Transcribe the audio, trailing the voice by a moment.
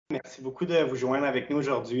Merci beaucoup de vous joindre avec nous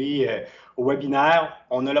aujourd'hui au webinaire.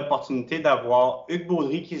 On a l'opportunité d'avoir Hugues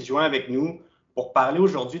Baudry qui se joint avec nous pour parler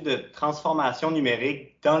aujourd'hui de transformation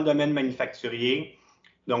numérique dans le domaine manufacturier.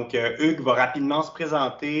 Donc, Hugues va rapidement se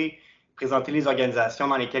présenter les organisations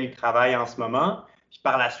dans lesquelles il travaille en ce moment. Puis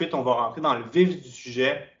par la suite, on va rentrer dans le vif du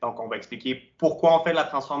sujet. Donc, on va expliquer pourquoi on fait de la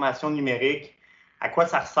transformation numérique, à quoi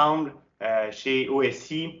ça ressemble chez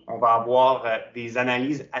OSI. On va avoir des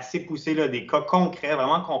analyses assez poussées, là, des cas concrets,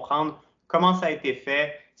 vraiment comprendre comment ça a été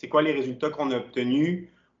fait, c'est quoi les résultats qu'on a obtenus.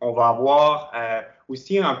 On va avoir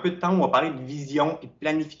aussi un peu de temps où on va parler de vision et de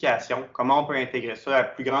planification, comment on peut intégrer ça à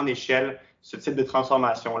plus grande échelle, ce type de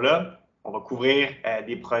transformation-là. On va couvrir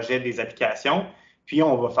des projets, des applications, puis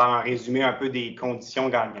on va faire un résumé un peu des conditions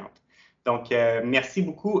gagnantes. Donc, merci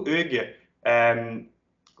beaucoup, Hugues.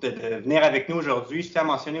 De venir avec nous aujourd'hui. Je tiens à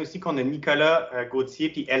mentionner aussi qu'on a Nicolas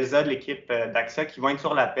Gauthier et Elsa de l'équipe d'AXA qui vont être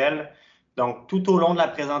sur l'appel. Donc, tout au long de la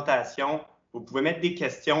présentation, vous pouvez mettre des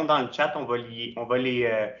questions dans le chat. On va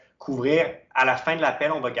les couvrir. À la fin de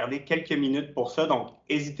l'appel, on va garder quelques minutes pour ça. Donc,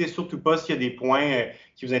 n'hésitez surtout pas s'il y a des points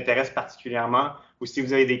qui vous intéressent particulièrement ou si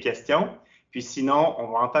vous avez des questions. Puis sinon, on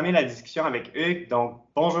va entamer la discussion avec Hugues. Donc,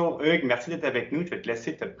 bonjour Hugues, merci d'être avec nous. Je vais te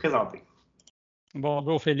laisser te présenter.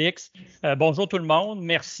 Bonjour Félix. Bonjour tout le monde.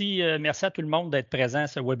 Merci à tout le monde d'être présent à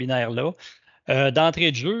ce webinaire-là.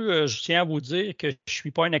 D'entrée de jeu, je tiens à vous dire que je ne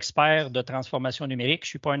suis pas un expert de transformation numérique, je ne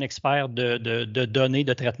suis pas un expert de données,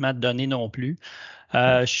 de traitement de données non plus.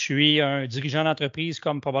 Je suis un dirigeant d'entreprise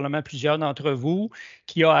comme probablement plusieurs d'entre vous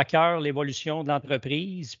qui a à cœur l'évolution de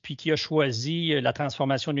l'entreprise puis qui a choisi la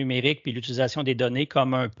transformation numérique puis l'utilisation des données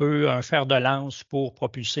comme un peu un fer de lance pour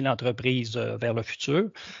propulser l'entreprise vers le futur.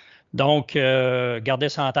 Donc, gardez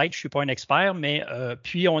ça en tête, je ne suis pas un expert, mais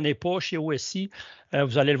puis on n'est pas chez OSI,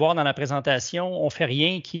 vous allez le voir dans la présentation, on ne fait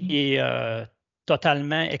rien qui est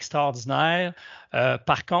totalement extraordinaire.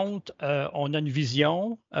 Par contre, on a une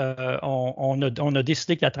vision, on a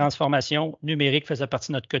décidé que la transformation numérique faisait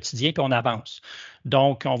partie de notre quotidien, puis on avance.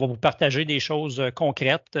 Donc, on va vous partager des choses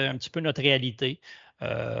concrètes, un petit peu notre réalité.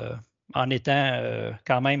 En étant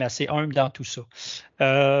quand même assez humble dans tout ça.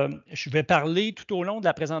 Je vais parler tout au long de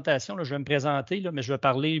la présentation, là, je vais me présenter, là, mais je vais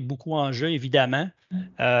parler beaucoup en jeu, évidemment.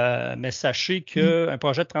 Mais sachez qu'un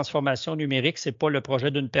projet de transformation numérique, ce n'est pas le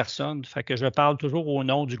projet d'une personne. Fait que je parle toujours au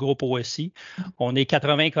nom du groupe OSI. On est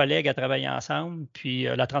 80 collègues à travailler ensemble, puis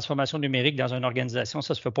la transformation numérique dans une organisation,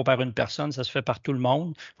 ça ne se fait pas par une personne, ça se fait par tout le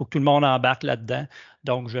monde. Il faut que tout le monde embarque là-dedans.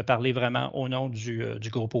 Donc, je vais parler vraiment au nom du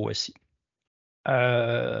groupe OSI.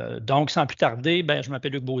 Donc, sans plus tarder, je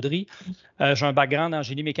m'appelle Hugues Baudry. J'ai un background en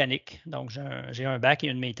génie mécanique. Donc, j'ai un bac et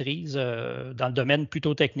une maîtrise dans le domaine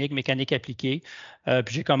plutôt technique, mécanique appliquée.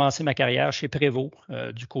 Puis, j'ai commencé ma carrière chez Prévost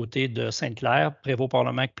du côté de Sainte-Claire. Prévost,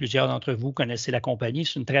 probablement que plusieurs d'entre vous connaissez la compagnie.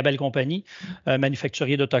 C'est une très belle compagnie,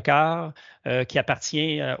 manufacturier d'autocars qui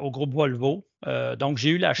appartient au groupe Volvo. Donc,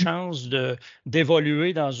 j'ai eu la chance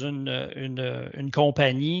d'évoluer dans une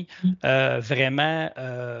compagnie vraiment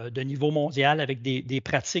de niveau mondial avec des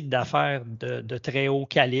pratiques d'affaires de très haut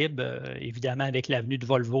calibre. Évidemment, avec l'avenue de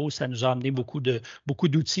Volvo, ça nous a amené beaucoup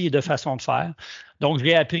d'outils et de façons de faire. Donc, je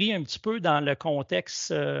l'ai appris un petit peu dans le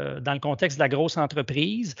contexte de la grosse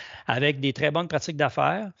entreprise avec des très bonnes pratiques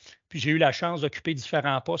d'affaires. Puis, j'ai eu la chance d'occuper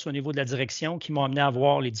différents postes au niveau de la direction qui m'ont amené à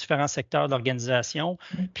voir les différents secteurs d'organisation,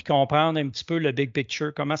 puis comprendre un petit peu le big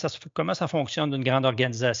picture, comment ça fonctionne d'une grande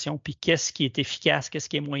organisation, puis qu'est-ce qui est efficace, qu'est-ce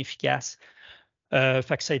qui est moins efficace.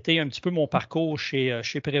 Fait que ça a été un petit peu mon parcours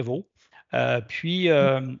chez Prévost. Puis,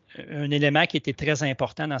 un élément qui était très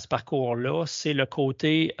important dans ce parcours-là, c'est le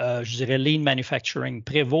côté, je dirais, lean manufacturing.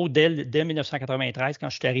 Prévost, dès 1993, quand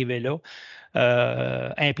je suis arrivé là,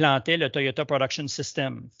 implantait le Toyota Production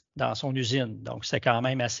System dans son usine. Donc, c'est quand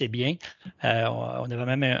même assez bien. On avait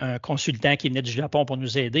même un consultant qui venait du Japon pour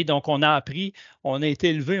nous aider. Donc, on a été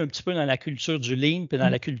élevé un petit peu dans la culture du lean puis dans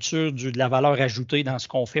la culture de la valeur ajoutée dans ce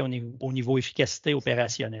qu'on fait au niveau efficacité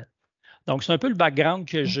opérationnelle. Donc, c'est un peu le background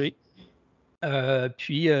que j'ai.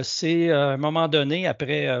 Puis, c'est à un moment donné,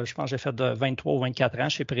 après, je pense que j'ai fait de 23 ou 24 ans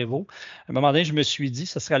chez Prévost, à un moment donné, je me suis dit,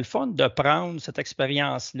 ce serait le fun de prendre cette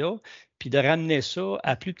expérience-là puis de ramener ça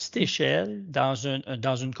à plus petite échelle dans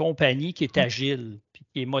une compagnie qui est agile puis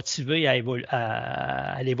qui est motivée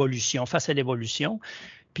à l'évolution, face à l'évolution.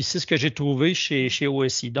 Puis c'est ce que j'ai trouvé chez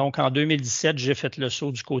OSI. Donc, en 2017, j'ai fait le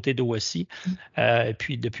saut du côté d'OSI.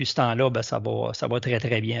 Puis depuis ce temps-là, ça va très,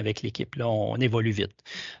 très bien avec l'équipe. Là, on évolue vite.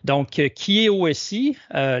 Donc, qui est OSI?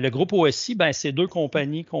 Le groupe OSI, c'est deux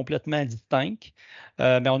compagnies complètement distinctes.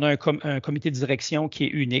 Mais on a un comité de direction qui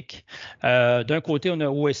est unique. D'un côté, on a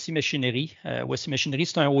OSI Machinerie. OSI Machinerie,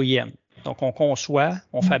 c'est un OEM. Donc, on conçoit,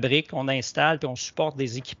 on fabrique, on installe, puis on supporte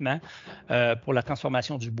des équipements pour la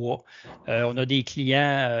transformation du bois. On a des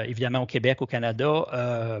clients, évidemment, au Québec, au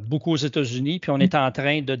Canada, beaucoup aux États-Unis, puis on est en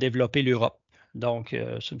train de développer l'Europe. Donc,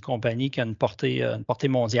 c'est une compagnie qui a une portée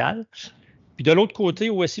mondiale. Puis de l'autre côté,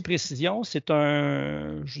 OSI Précision, c'est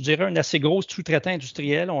je dirais, un assez gros sous-traitant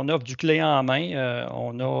industriel. On offre du clé en main.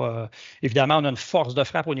 Évidemment, on a une force de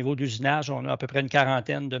frappe au niveau de l'usinage. On a à peu près une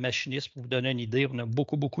quarantaine de machinistes pour vous donner une idée. On a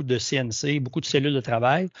beaucoup, beaucoup de CNC, beaucoup de cellules de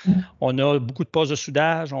travail. On a beaucoup de postes de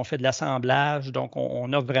soudage. On fait de l'assemblage. Donc,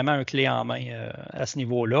 on offre vraiment un clé en main à ce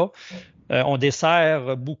niveau-là. On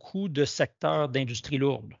dessert beaucoup de secteurs d'industrie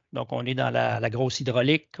lourde. Donc, on est dans la grosse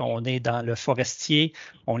hydraulique, on est dans le forestier,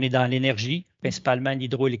 on est dans l'énergie, principalement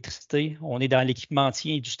l'hydroélectricité, on est dans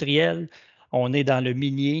l'équipementier industriel, on est dans le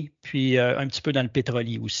minier, puis un petit peu dans le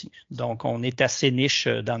pétrolier aussi. Donc, on est assez niche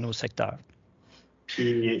dans nos secteurs.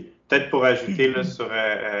 Puis, peut-être pour ajouter là, sur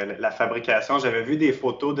la fabrication, j'avais vu des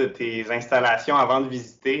photos de tes installations avant de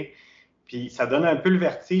visiter. Puis ça donne un peu le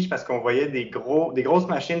vertige parce qu'on voyait des grosses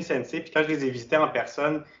machines CNC. Puis quand je les ai visitées en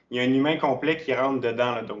personne, il y a un humain complet qui rentre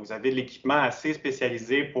dedans. Là. Donc, vous avez de l'équipement assez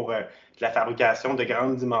spécialisé pour la fabrication de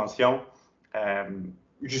grandes dimensions,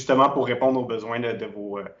 justement pour répondre aux besoins de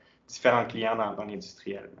vos différents clients dans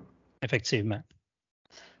l'industriel. Effectivement.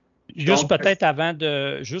 Juste peut-être avant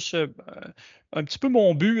de... Juste un petit peu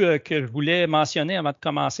mon but que je voulais mentionner avant de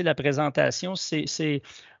commencer la présentation,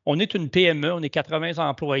 on est une PME, on est 80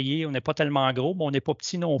 employés, on n'est pas tellement gros, mais on n'est pas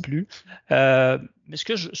petit non plus. Mais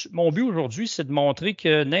mon but aujourd'hui, c'est de montrer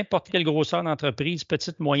que n'importe quelle grosseur d'entreprise,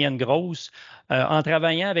 petite, moyenne, grosse, en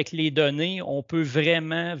travaillant avec les données, on peut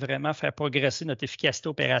vraiment, vraiment faire progresser notre efficacité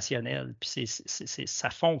opérationnelle. Puis ça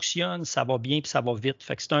fonctionne, ça va bien, puis ça va vite.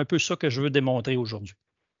 Fait que c'est un peu ça que je veux démontrer aujourd'hui.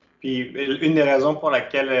 Puis, une des raisons pour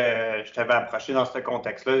laquelle je t'avais approché dans ce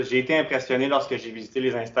contexte-là, j'ai été impressionné lorsque j'ai visité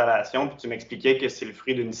les installations, puis tu m'expliquais que c'est le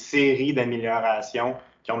fruit d'une série d'améliorations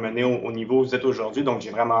qui ont mené au niveau où vous êtes aujourd'hui. Donc,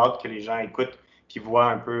 j'ai vraiment hâte que les gens écoutent puis voient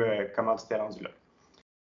un peu comment tu t'es rendu là.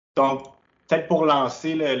 Donc, peut-être pour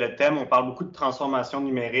lancer le thème, on parle beaucoup de transformation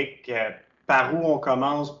numérique. Par où on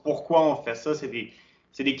commence? Pourquoi on fait ça? C'est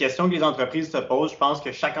des questions que les entreprises se posent. Je pense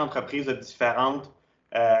que chaque entreprise a différentes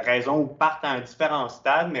raisons ou partent à un différent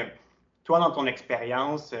stade, mais toi, dans ton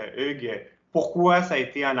expérience, Hugues, pourquoi ça a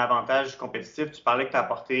été un avantage compétitif? Tu parlais que tu as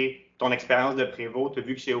apporté ton expérience de prévôt, tu as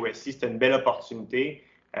vu que chez OSI, c'était une belle opportunité.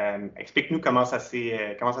 Explique-nous comment ça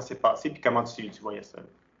s'est passé et comment tu voyais ça.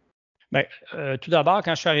 Bien, tout d'abord,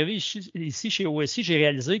 quand je suis arrivé ici chez OSI, j'ai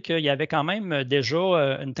réalisé qu'il y avait quand même déjà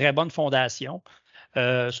une très bonne fondation.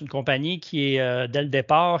 C'est une compagnie qui est, dès le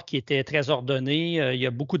départ, qui était très ordonnée. Il y a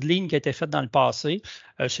beaucoup de lignes qui étaient faites dans le passé.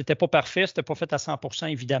 C'était pas parfait, c'était pas fait à 100%,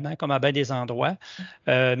 évidemment, comme à bien des endroits.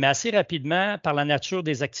 Mais assez rapidement, par la nature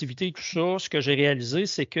des activités et tout ça, ce que j'ai réalisé,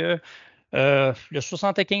 c'est que le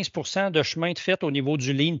 75% de chemin de fait au niveau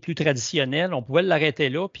du lean plus traditionnel, on pouvait l'arrêter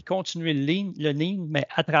là puis continuer le lean, mais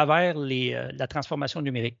à travers la transformation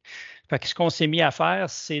numérique. Fait que ce qu'on s'est mis à faire,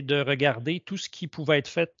 c'est de regarder tout ce qui pouvait être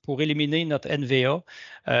fait pour éliminer notre NVA,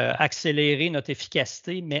 accélérer notre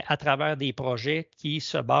efficacité, mais à travers des projets qui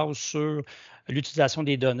se basent sur l'utilisation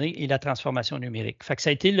des données et la transformation numérique. Fait que ça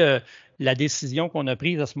a été la décision qu'on a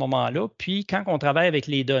prise à ce moment-là. Puis, quand on travaille avec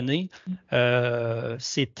les données,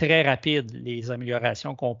 c'est très rapide, les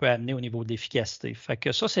améliorations qu'on peut amener au niveau de l'efficacité. Fait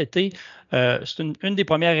que ça, c'est une des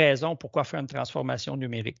premières raisons pourquoi faire une transformation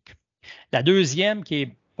numérique. La deuxième, qui est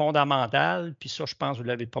fondamentale, puis ça, je pense que vous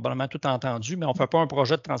l'avez probablement tout entendu, mais on ne fait pas un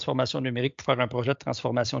projet de transformation numérique pour faire un projet de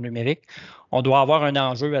transformation numérique. On doit avoir un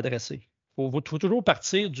enjeu adressé. Il faut toujours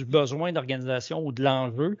partir du besoin d'organisation ou de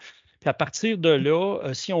l'enjeu. Puis à partir de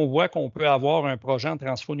là, si on voit qu'on peut avoir un projet en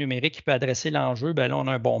transfo numérique qui peut adresser l'enjeu, bien là, on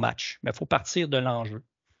a un bon match. Mais il faut partir de l'enjeu.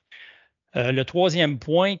 Le troisième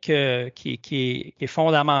point qui est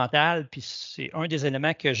fondamental, puis c'est un des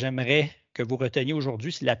éléments que j'aimerais que vous reteniez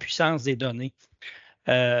aujourd'hui, c'est la puissance des données.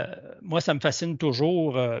 Moi, ça me fascine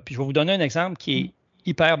toujours. Puis je vais vous donner un exemple qui est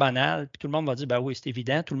hyper banal, puis tout le monde va dire, ben oui, c'est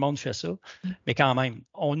évident, tout le monde fait ça. Mais quand même,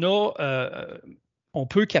 on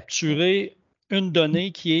peut capturer une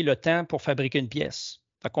donnée qui est le temps pour fabriquer une pièce.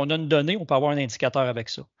 Fait qu'on a une donnée, on peut avoir un indicateur avec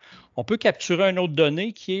ça. On peut capturer une autre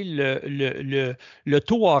donnée qui est le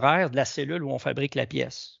taux horaire de la cellule où on fabrique la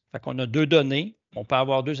pièce. Fait qu'on a deux données, on peut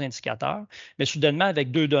avoir deux indicateurs, mais soudainement, avec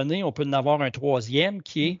deux données, on peut en avoir un troisième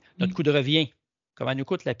qui est notre coût de revient. Comment nous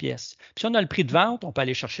coûte la pièce. Puis si on a le prix de vente, on peut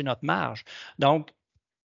aller chercher notre marge. Donc,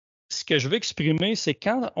 ce que je veux exprimer, c'est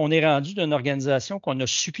quand on est rendu d'une organisation qu'on a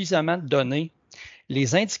suffisamment de données,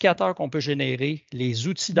 les indicateurs qu'on peut générer, les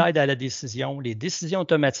outils d'aide à la décision, les décisions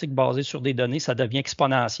automatiques basées sur des données, ça devient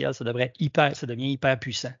exponentiel, ça devient hyper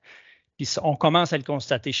puissant. Puis on commence à le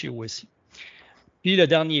constater chez OSI. Puis le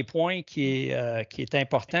dernier point qui est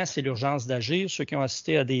important, c'est l'urgence d'agir. Ceux qui ont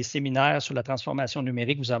assisté à des séminaires sur la transformation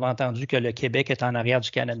numérique, vous avez entendu que le Québec est en arrière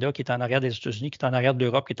du Canada, qui est en arrière des États-Unis, qui est en arrière de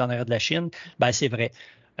l'Europe, qui est en arrière de la Chine. Bien, c'est vrai.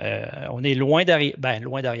 On est loin derrière. Ben,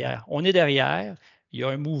 loin derrière. On est derrière. Il y a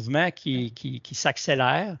un mouvement qui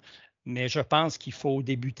s'accélère, mais je pense qu'il faut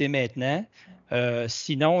débuter maintenant.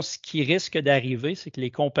 Sinon, ce qui risque d'arriver, c'est que les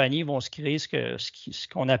compagnies vont se créer ce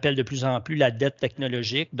qu'on appelle de plus en plus la dette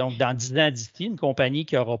technologique. Donc, dans 10 ans d'ici, une compagnie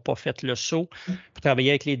qui n'aura pas fait le saut pour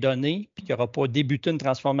travailler avec les données puis qui n'aura pas débuté une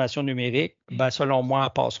transformation numérique, ben, selon moi,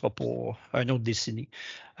 elle passera pour une autre décennie.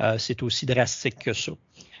 C'est aussi drastique que ça.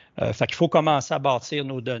 Fait qu'il faut commencer à bâtir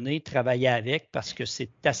nos données, travailler avec parce que c'est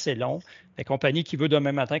assez long. La compagnie qui veut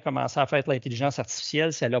demain matin commencer à faire de l'intelligence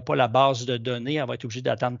artificielle, si elle n'a pas la base de données, elle va être obligée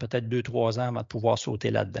d'attendre peut-être 2-3 ans avant de pouvoir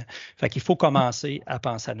sauter là-dedans. Fait qu'il faut commencer à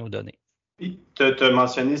penser à nos données. Tu as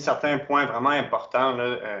mentionné certains points vraiment importants,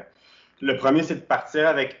 là. Le premier, c'est de partir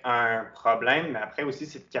avec un problème, mais après aussi,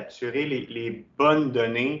 c'est de capturer les bonnes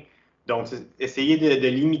données. Donc, essayer de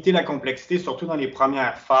limiter la complexité, surtout dans les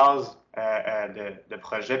premières phases de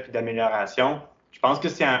projet puis d'amélioration. Je pense que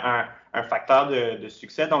c'est un facteur de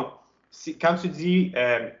succès. Donc, quand tu dis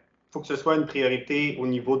faut que ce soit une priorité au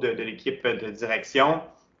niveau de l'équipe de direction,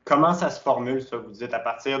 comment ça se formule, ça? Vous dites à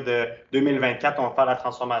partir de 2024, on va faire la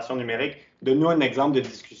transformation numérique. Donne-nous un exemple de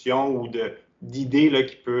discussion ou d'idée là,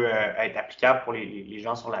 qui peut être applicable pour les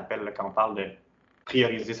gens sur l'appel quand on parle de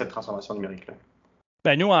prioriser cette transformation numérique-là.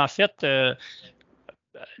 Ben nous, en fait,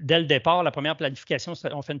 dès le départ, la première planification,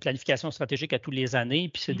 on fait une planification stratégique à tous les années,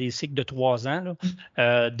 puis c'est des cycles de 3 ans.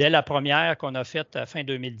 Dès la première qu'on a faite à fin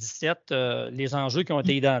 2017, les enjeux qui ont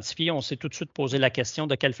été identifiés, on s'est tout de suite posé la question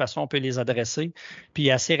de quelle façon on peut les adresser. Puis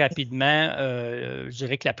assez rapidement, je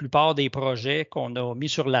dirais que la plupart des projets qu'on a mis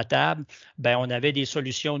sur la table, ben, on avait des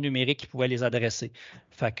solutions numériques qui pouvaient les adresser.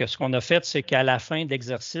 Fait que ce qu'on a fait, c'est qu'à la fin de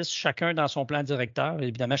l'exercice, chacun dans son plan directeur,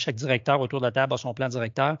 évidemment, chaque directeur autour de la table a son plan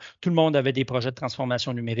directeur, tout le monde avait des projets de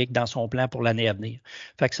transformation numérique dans son plan pour l'année à venir.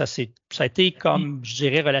 Fait que ça a été comme, je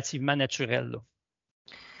dirais, relativement naturel, là.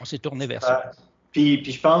 On s'est tourné vers ça. Puis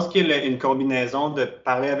je pense qu'il y a une combinaison de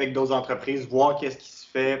parler avec d'autres entreprises, voir qu'est-ce qui se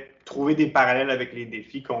fait, trouver des parallèles avec les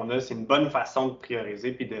défis qu'on a. C'est une bonne façon de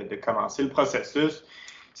prioriser puis de commencer le processus.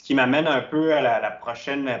 Ce qui m'amène un peu à la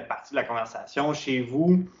prochaine partie de la conversation. Chez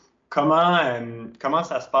vous, comment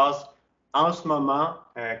ça se passe en ce moment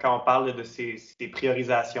quand on parle de ces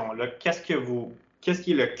priorisations-là? Qu'est-ce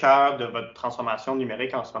qui est le cœur de votre transformation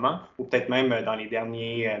numérique en ce moment, ou peut-être même dans les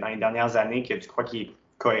dernières années que tu crois qu'il est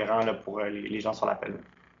cohérent là, pour les gens sur l'appel?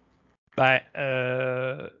 Bien,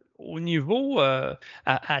 au niveau,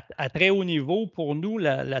 à très haut niveau, pour nous,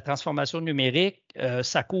 la transformation numérique,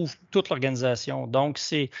 ça couvre toute l'organisation. Donc,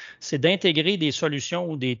 c'est d'intégrer des solutions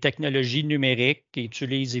ou des technologies numériques qui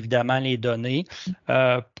utilisent évidemment les données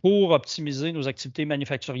pour optimiser nos activités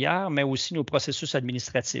manufacturières, mais aussi nos processus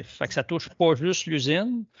administratifs. Fait que ça ne touche pas juste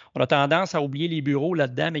l'usine. On a tendance à oublier les bureaux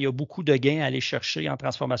là-dedans, mais il y a beaucoup de gains à aller chercher en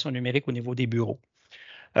transformation numérique au niveau des bureaux.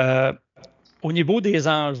 Au niveau des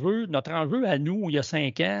enjeux, notre enjeu à nous, il y a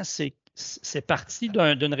 5 ans, c'est parti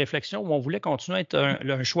d'une réflexion où on voulait continuer à être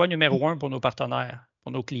un choix numéro 1 pour nos partenaires,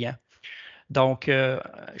 pour nos clients. Donc,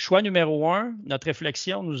 choix numéro 1, notre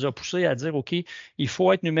réflexion nous a poussé à dire, OK, il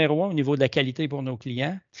faut être numéro 1 au niveau de la qualité pour nos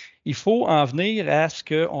clients. Il faut en venir à ce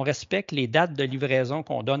qu'on respecte les dates de livraison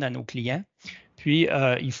qu'on donne à nos clients. Puis,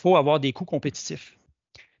 il faut avoir des coûts compétitifs.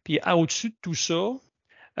 Puis, au-dessus de tout ça,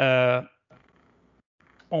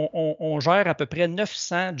 on gère à peu près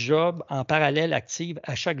 900 jobs en parallèle actifs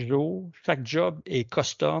à chaque jour. Chaque job est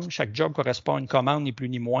custom. Chaque job correspond à une commande, ni plus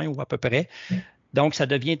ni moins, ou à peu près. Donc, ça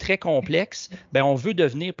devient très complexe. Bien, on veut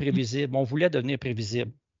devenir prévisible. On voulait devenir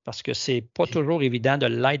prévisible parce que ce n'est pas toujours évident de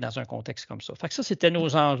l'être dans un contexte comme ça. Fait que ça, c'était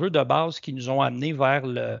nos enjeux de base qui nous ont amenés vers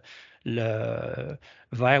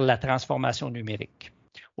la transformation numérique.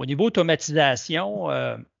 Au niveau automatisation,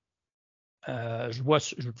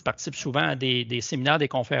 je participe souvent à des séminaires, des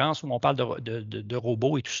conférences où on parle de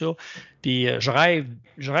robots et tout ça. Puis je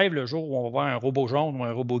rêve le jour où on va voir un robot jaune ou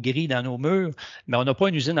un robot gris dans nos murs, mais on n'a pas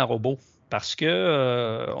une usine à robots parce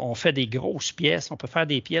que on fait des grosses pièces. On peut faire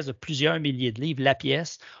des pièces de plusieurs milliers de livres la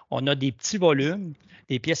pièce. On a des petits volumes,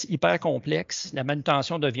 des pièces hyper complexes. La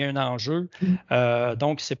manutention devient un enjeu.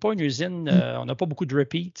 Donc, ce n'est pas une usine. On n'a pas beaucoup de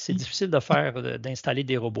repeat. C'est difficile d'installer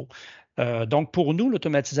des robots. Donc, pour nous,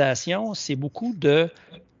 l'automatisation, c'est beaucoup de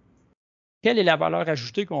quelle est la valeur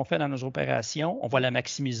ajoutée qu'on fait dans nos opérations, on va la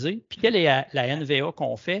maximiser, puis quelle est la NVA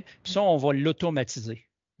qu'on fait, puis ça, on va l'automatiser.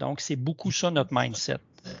 Donc, c'est beaucoup ça notre mindset.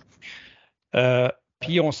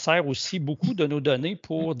 Puis, on se sert aussi beaucoup de nos données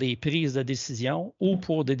pour des prises de décision ou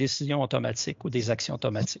pour des décisions automatiques ou des actions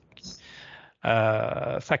automatiques.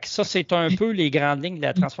 Fait que ça, c'est un peu les grandes lignes de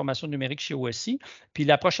la transformation numérique chez OSI. Puis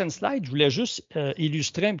la prochaine slide, je voulais juste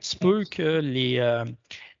illustrer un petit peu que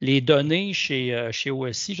les données chez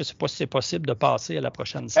OSI, je ne sais pas si c'est possible de passer à la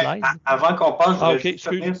prochaine slide. Avant qu'on passe, je voudrais okay, juste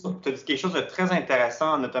revenir sur, tu as dit quelque chose de très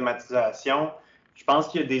intéressant en automatisation. Je pense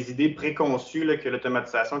qu'il y a des idées préconçues là, que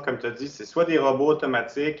l'automatisation, comme tu as dit, c'est soit des robots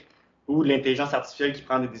automatiques ou de l'intelligence artificielle qui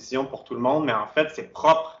prend des décisions pour tout le monde, mais en fait, c'est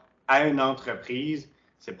propre à une entreprise.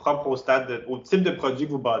 C'est propre au type de produit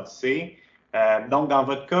que vous bâtissez. Donc, dans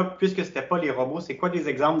votre cas, puisque ce n'était pas les robots, c'est quoi des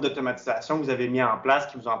exemples d'automatisation que vous avez mis en place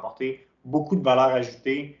qui vous ont apporté beaucoup de valeur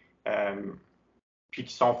ajoutée puis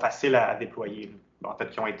qui sont faciles à déployer, en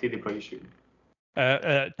fait, qui ont été déployés chez vous?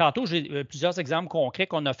 Tantôt, j'ai plusieurs exemples concrets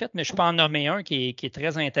qu'on a faits, mais je peux en nommer un qui est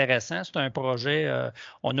très intéressant. C'est un projet,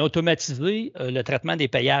 on a automatisé le traitement des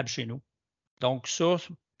payables chez nous. Donc, ça,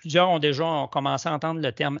 plusieurs ont déjà commencé à entendre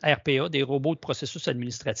le terme RPA, des robots de processus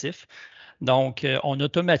administratifs. Donc, on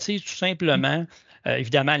automatise tout simplement,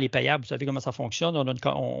 évidemment, les payables, vous savez comment ça fonctionne.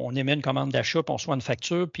 On émet une commande d'achat, puis on reçoit une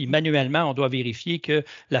facture, puis manuellement, on doit vérifier que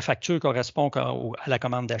la facture correspond à la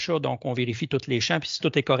commande d'achat. Donc, on vérifie tous les champs, puis si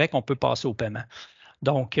tout est correct, on peut passer au paiement.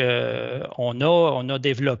 Donc, on a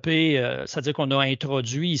développé, c'est-à-dire qu'on a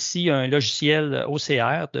introduit ici un logiciel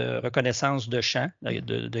OCR de reconnaissance de champs,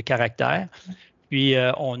 de caractères. Puis,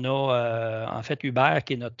 on a, en fait, Hubert,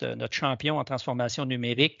 qui est notre champion en transformation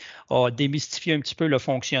numérique, a démystifié un petit peu le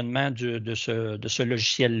fonctionnement de ce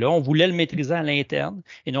logiciel-là. On voulait le maîtriser à l'interne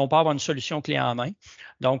et non pas avoir une solution clé en main.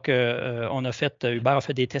 Donc, Hubert a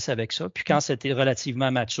fait des tests avec ça. Puis, quand c'était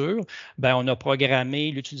relativement mature, ben, on a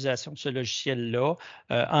programmé l'utilisation de ce logiciel-là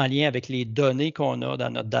en lien avec les données qu'on a dans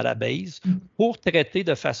notre database pour traiter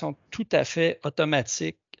de façon tout à fait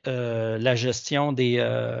automatique la gestion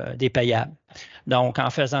des payables. Donc, en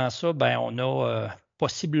faisant ça, ben, on a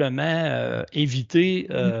possiblement évité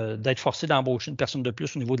d'être forcé d'embaucher une personne de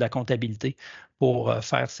plus au niveau de la comptabilité pour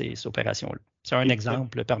faire ces opérations-là. C'est un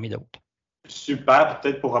exemple parmi d'autres. Super.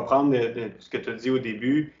 Peut-être pour reprendre de ce que tu as dit au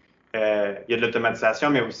début, il y a de l'automatisation,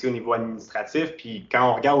 mais aussi au niveau administratif. Puis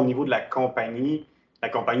quand on regarde au niveau de la compagnie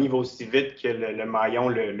va aussi vite que le maillon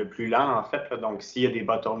le plus lent, en fait. Là. Donc, s'il y a des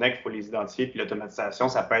bottlenecks, il faut les identifier. Puis l'automatisation,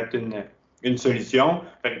 ça peut être une solution.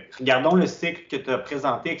 Regardons le cycle que tu as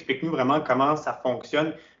présenté. Explique-nous vraiment comment ça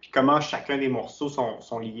fonctionne puis comment chacun des morceaux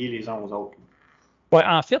sont liés les uns aux autres. Ouais,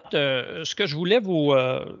 en fait, ce que je voulais vous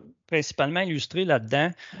principalement illustrer là-dedans,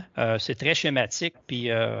 c'est très schématique, puis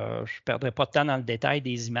je ne perdrai pas de temps dans le détail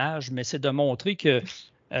des images, mais c'est de montrer que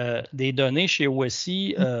des données chez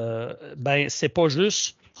OSI, ben, c'est pas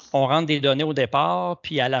juste on rentre des données au départ,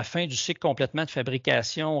 puis à la fin du cycle complètement de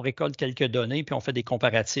fabrication, on récolte quelques données, puis on fait des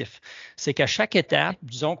comparatifs. C'est qu'à chaque étape,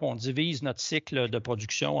 disons qu'on divise notre cycle de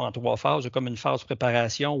production en 3 phases, comme une phase de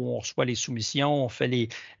préparation où on reçoit les soumissions, on fait les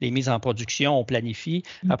mises en production, on planifie.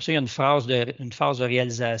 Après ça, il y a une phase de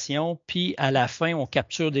réalisation, puis à la fin, on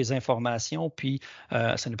capture des informations, puis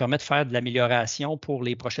ça nous permet de faire de l'amélioration pour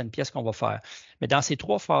les prochaines pièces qu'on va faire. Mais dans ces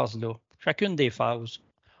 3 phases-là, chacune des phases,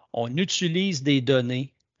 on utilise des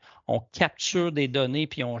données, on capture des données,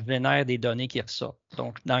 puis on génère des données qui ressortent.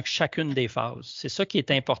 Donc, dans chacune des phases. C'est ça qui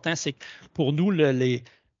est important, c'est que pour nous,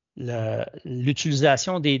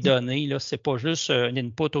 l'utilisation des données, ce n'est pas juste un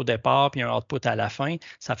input au départ puis un output à la fin.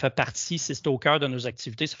 Ça fait partie, c'est au cœur de nos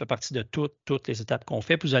activités, ça fait partie de toutes les étapes qu'on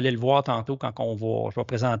fait. Puis vous allez le voir tantôt quand je vais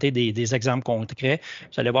présenter des exemples concrets.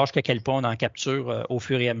 Vous allez voir jusqu'à quel point on en capture au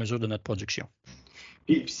fur et à mesure de notre production.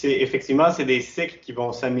 Puis effectivement, c'est des cycles qui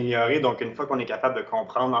vont s'améliorer. Donc, une fois qu'on est capable de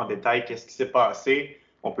comprendre en détail qu'est-ce qui s'est passé,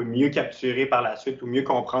 on peut mieux capturer par la suite ou mieux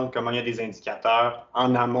comprendre comment il y a des indicateurs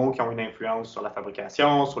en amont qui ont une influence sur la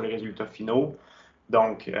fabrication, sur les résultats finaux.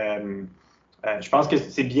 Donc, je pense que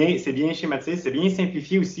c'est bien schématisé, c'est bien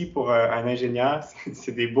simplifié aussi pour un ingénieur.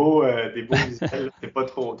 C'est des beaux visuels, c'est pas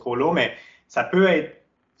trop lourd, mais ça peut être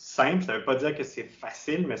simple. Ça ne veut pas dire que c'est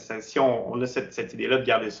facile, mais si on a cette idée-là de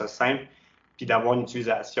garder ça simple, puis d'avoir une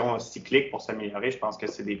utilisation cyclique pour s'améliorer, je pense que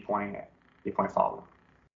c'est des points forts.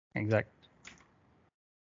 Là. Exact.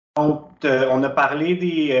 On a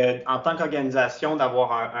parlé en tant qu'organisation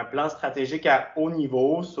d'avoir un plan stratégique à haut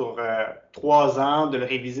niveau sur 3 ans, de le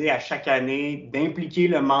réviser à chaque année, d'impliquer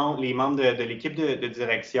les membres de l'équipe de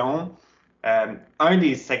direction. Un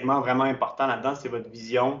des segments vraiment importants là-dedans, c'est votre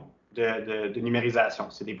vision de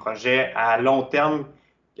numérisation. C'est des projets à long terme.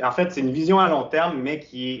 En fait, c'est une vision à long terme, mais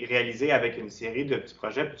qui est réalisée avec une série de petits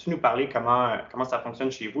projets. Peux-tu nous parler comment ça fonctionne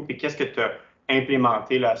chez vous et qu'est-ce que tu as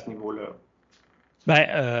implémenté là, à ce niveau-là?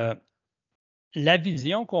 Bien, la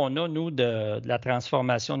vision qu'on a, nous, de la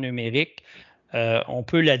transformation numérique, on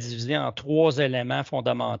peut la diviser en 3 éléments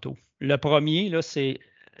fondamentaux. Le premier, là, c'est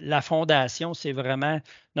la fondation, c'est vraiment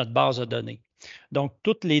notre base de données. Donc,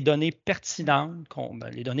 toutes les données pertinentes,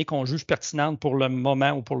 les données qu'on juge pertinentes pour le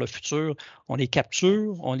moment ou pour le futur, on les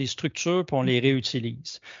capture, on les structure, puis on les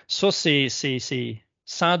réutilise. Ça, c'est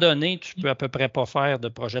sans données, tu peux à peu près pas faire de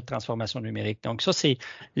projet de transformation numérique. Donc, ça, c'est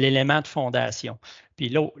l'élément de fondation. Puis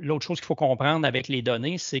l'autre chose qu'il faut comprendre avec les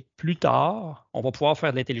données, c'est que plus tard, on va pouvoir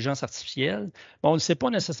faire de l'intelligence artificielle, mais on ne sait pas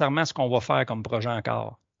nécessairement ce qu'on va faire comme projet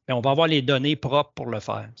encore. Mais on va avoir les données propres pour le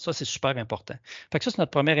faire. Ça, c'est super important. Fait que ça, c'est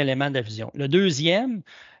notre premier élément de la vision. Le deuxième,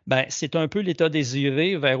 ben, c'est un peu l'état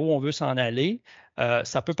désiré vers où on veut s'en aller.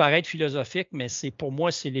 Ça peut paraître philosophique, mais pour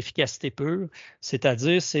moi, c'est l'efficacité pure.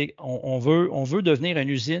 C'est-à-dire, on veut devenir une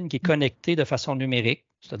usine qui est connectée de façon numérique,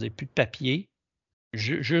 c'est-à-dire plus de papier,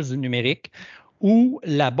 juste du numérique, où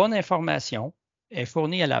la bonne information est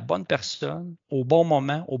fournie à la bonne personne, au bon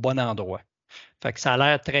moment, au bon endroit. Fait que ça a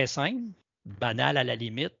l'air très simple, banal à la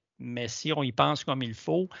limite, mais si on y pense comme il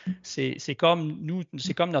faut, c'est comme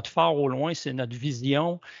notre phare au loin, c'est notre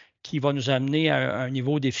vision qui va nous amener à un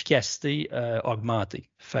niveau d'efficacité augmenté.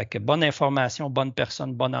 Fait que bonne information, bonne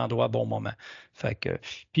personne, bon endroit, bon moment. Fait que,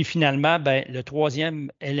 puis finalement, ben, le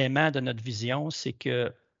troisième élément de notre vision, c'est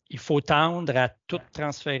qu'il faut tendre à tout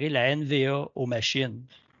transférer la NVA aux machines.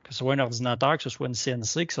 Que ce soit un ordinateur, que ce soit une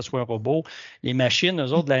CNC, que ce soit un robot. Les machines,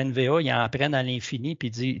 eux autres, de la NVA, ils en prennent à l'infini, puis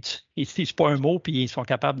ils disent pas un mot, puis ils sont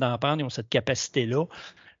capables d'en prendre, ils ont cette capacité-là.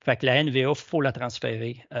 Fait que la NVA, il faut la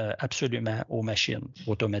transférer absolument aux machines,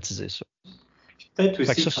 automatiser ça. Peut-être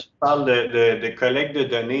aussi, quand on parle de collecte de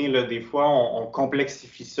données, là, des fois, on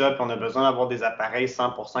complexifie ça, puis on a besoin d'avoir des appareils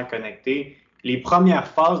 100% connectés. Les premières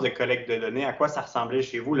phases de collecte de données, à quoi ça ressemblait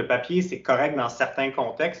chez vous? Le papier, c'est correct dans certains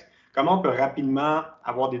contextes. Comment on peut rapidement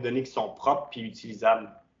avoir des données qui sont propres et utilisables?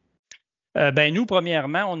 Ben nous,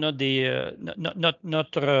 premièrement, on a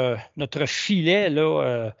notre filet,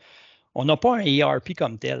 là, on n'a pas un ERP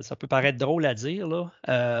comme tel. Ça peut paraître drôle à dire,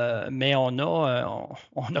 là, mais on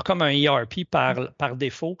a comme un ERP par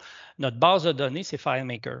défaut. Notre base de données, c'est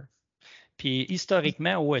FileMaker. Puis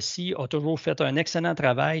historiquement, OSI a toujours fait un excellent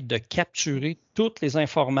travail de capturer toutes les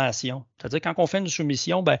informations. C'est-à-dire, quand on fait une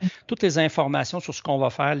soumission, ben, toutes les informations sur ce qu'on va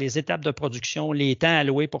faire, les étapes de production, les temps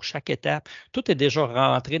alloués pour chaque étape, tout est déjà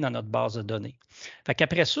rentré dans notre base de données. Fait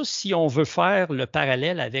qu'après ça, si on veut faire le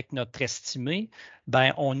parallèle avec notre estimé,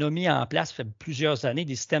 ben, on a mis en place, ça fait plusieurs années,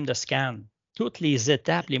 des systèmes de scan. Toutes les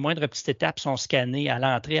étapes, les moindres petites étapes sont scannées à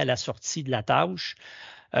l'entrée, à la sortie de la tâche.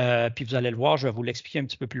 Puis vous allez le voir, je vais vous l'expliquer un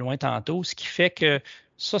petit peu plus loin tantôt, ce qui fait que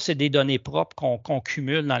ça, c'est des données propres qu'on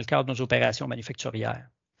cumule dans le cadre de nos opérations manufacturières.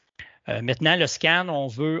 Maintenant, le scan,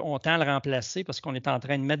 on tend à le remplacer parce qu'on est en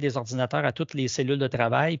train de mettre des ordinateurs à toutes les cellules de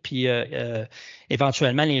travail, puis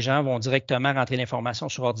éventuellement, les gens vont directement rentrer l'information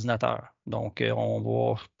sur ordinateur. Donc, on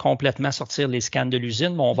va complètement sortir les scans de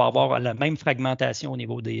l'usine, mais on va avoir la même fragmentation au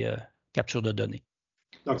niveau des captures de données.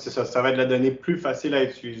 Donc, c'est ça. Ça va être la donnée plus facile à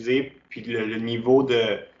utiliser, puis le niveau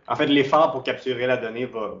de... En fait, l'effort pour capturer la donnée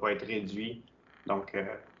va être réduit, donc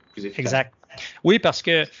plus efficace. Exact. Oui, parce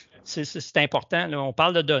que c'est important. Là, on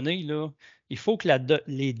parle de données. Là, il faut que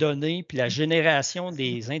les données puis la génération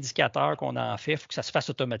des indicateurs qu'on en fait, il faut que ça se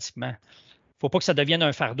fasse automatiquement. Il ne faut pas que ça devienne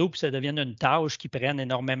un fardeau puis que ça devienne une tâche qui prenne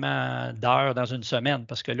énormément d'heures dans une semaine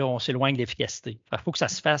parce que là, on s'éloigne de l'efficacité. Il faut que ça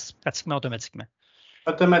se fasse pratiquement automatiquement.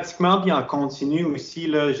 Automatiquement, puis en continu aussi,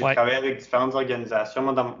 là, j'ai travaillé avec différentes organisations.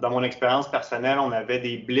 Moi, dans mon expérience personnelle, on avait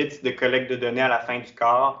des blitz de collecte de données à la fin du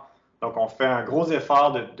quart. Donc, on fait un gros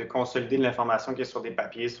effort de consolider de l'information qui est sur des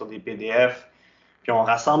papiers, sur des PDF. Puis, on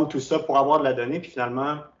rassemble tout ça pour avoir de la donnée. Puis,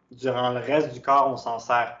 finalement, durant le reste du quart, on ne s'en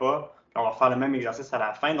sert pas. Puis, on va faire le même exercice à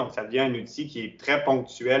la fin. Donc, ça devient un outil qui est très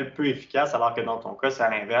ponctuel, peu efficace, alors que dans ton cas, c'est à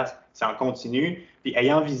l'inverse. C'est en continu. Puis,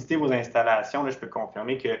 ayant visité vos installations, là, je peux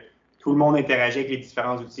confirmer que tout le monde interagit avec les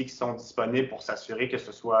différents outils qui sont disponibles pour s'assurer que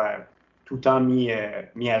ce soit tout le temps mis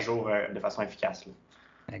à jour de façon efficace. Là.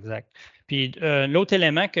 Exact. Puis l'autre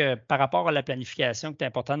élément que par rapport à la planification que est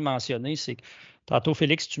important de mentionner, c'est que tantôt,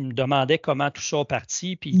 Félix, tu me demandais comment tout ça est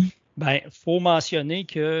parti. Puis il faut mentionner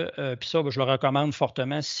que, puis ça, je le recommande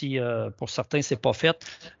fortement si pour certains, ce n'est pas fait,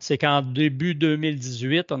 c'est qu'en début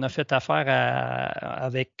 2018, on a fait affaire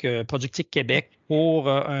avec Productique Québec pour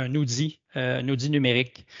un outil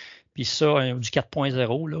numérique. Puis ça, du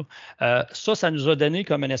 4.0, là. Ça nous a donné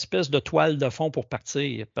comme une espèce de toile de fond pour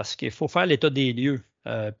partir parce qu'il faut faire l'état des lieux.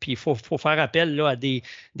 Puis il faut faire appel là, à des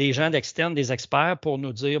gens d'externe, des experts pour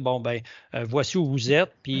nous dire, voici où vous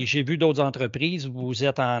êtes, puis j'ai vu d'autres entreprises, vous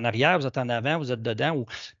êtes en arrière, vous êtes en avant, vous êtes dedans,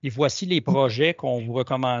 et voici les projets qu'on vous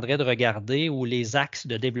recommanderait de regarder ou les axes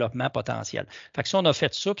de développement potentiels. Fait que ça, on a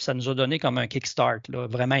fait ça, puis ça nous a donné comme un kickstart, là,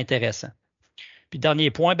 vraiment intéressant. Puis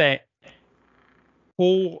dernier point, ben,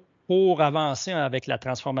 pour avancer avec la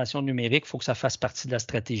transformation numérique, il faut que ça fasse partie de la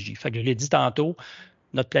stratégie. Fait que je l'ai dit tantôt,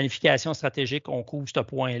 notre planification stratégique, on couvre ce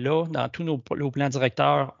point-là. Dans tous nos plans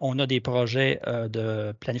directeurs, on a des projets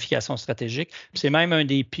de planification stratégique. C'est même un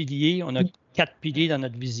des piliers. On a 4 piliers dans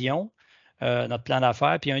notre vision, notre plan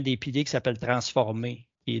d'affaires, puis un des piliers qui s'appelle transformer,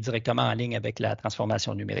 qui est directement en ligne avec la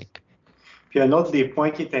transformation numérique. Puis un autre des points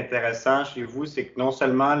qui est intéressant chez vous, c'est que non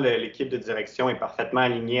seulement l'équipe de direction est parfaitement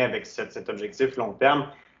alignée avec cet objectif long terme,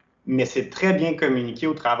 mais c'est très bien communiqué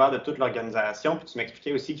au travers de toute l'organisation. Puis tu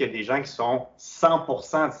m'expliquais aussi qu'il y a des gens qui sont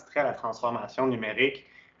 100% attitrés à la transformation numérique.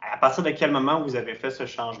 À partir de quel moment vous avez fait ce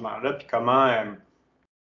changement-là? Puis comment,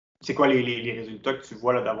 c'est quoi les résultats que tu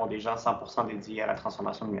vois là, d'avoir des gens 100% dédiés à la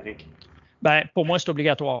transformation numérique? Bien, pour moi, c'est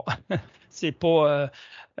obligatoire. C'est pas.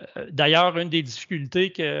 D'ailleurs, une des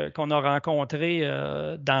difficultés qu'on a rencontrées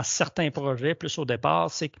dans certains projets, plus au départ,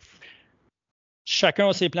 c'est que chacun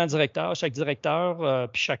a ses plans directeurs, chaque directeur,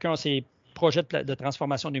 puis chacun a ses projets de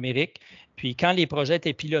transformation numérique. Puis quand les projets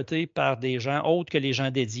étaient pilotés par des gens autres que les gens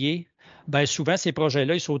dédiés, bien souvent, ces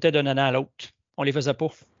projets-là, ils sautaient d'un an à l'autre. On ne les faisait pas.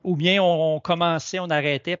 Ou bien on commençait, on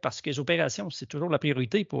arrêtait parce que les opérations, c'est toujours la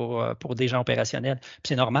priorité pour des gens opérationnels. Puis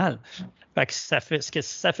c'est normal. Fait que ce que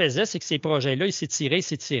ça faisait, c'est que ces projets-là, ils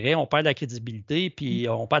s'étiraient, on perd de la crédibilité, puis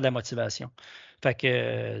on perd de la motivation. Fait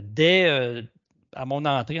que dès à mon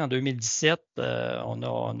entrée en 2017, on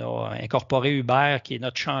a incorporé Hubert, qui est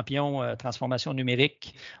notre champion transformation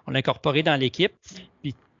numérique. On l'a incorporé dans l'équipe,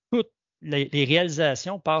 puis toutes les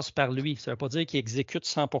réalisations passent par lui. Ça ne veut pas dire qu'il exécute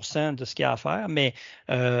 100% de ce qu'il a à faire, mais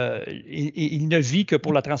il ne vit que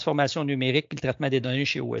pour la transformation numérique et le traitement des données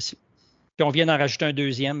chez OSI. Puis on vient d'en rajouter un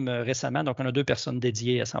deuxième récemment, donc on a 2 personnes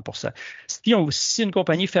dédiées à 100%. Si une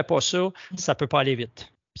compagnie ne fait pas ça, ça ne peut pas aller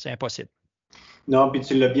vite. C'est impossible. Non, puis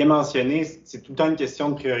tu l'as bien mentionné, c'est tout le temps une question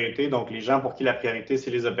de priorité. Donc, les gens pour qui la priorité, c'est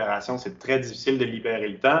les opérations, c'est très difficile de libérer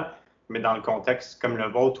le temps. Mais dans le contexte comme le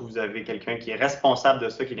vôtre, où vous avez quelqu'un qui est responsable de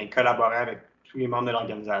ça, qui vient collaborer avec tous les membres de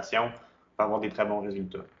l'organisation pour avoir des très bons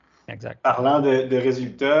résultats. Exact. Parlant de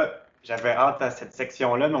résultats, j'avais hâte à cette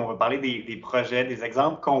section-là, mais on va parler des projets, des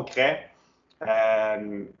exemples concrets.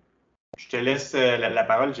 Je te laisse la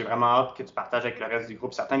parole. J'ai vraiment hâte que tu partages avec le reste du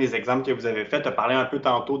groupe certains des exemples que vous avez faits. Tu as parlé un peu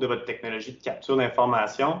tantôt de votre technologie de capture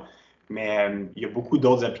d'informations, mais il y a beaucoup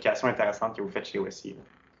d'autres applications intéressantes que vous faites chez OSI.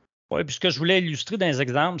 Oui, puis ce que je voulais illustrer dans les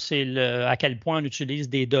exemples, c'est à quel point on utilise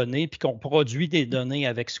des données puis qu'on produit des données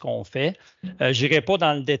avec ce qu'on fait. Je n'irai pas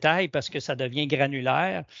dans le détail parce que ça devient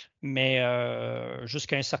granulaire, mais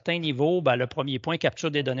jusqu'à un certain niveau, ben, le premier point,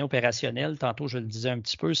 capture des données opérationnelles, tantôt je le disais un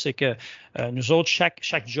petit peu, c'est que nous autres, chaque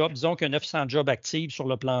job, disons qu'il y a 900 jobs actifs sur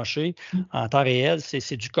le plancher en temps réel,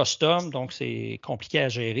 c'est du custom, donc c'est compliqué à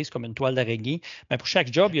gérer, c'est comme une toile d'araignée. Mais pour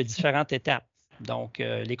chaque job, il y a différentes étapes. Donc,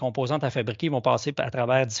 les composantes à fabriquer vont passer à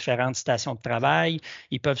travers différentes stations de travail.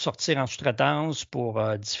 Ils peuvent sortir en sous-traitance pour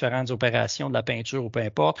différentes opérations de la peinture ou peu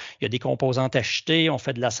importe. Il y a des composantes achetées, on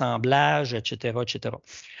fait de l'assemblage, etc., etc.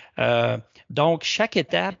 Donc, chaque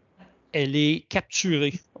étape, elle est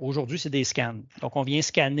capturée. Aujourd'hui, c'est des scans. Donc, on vient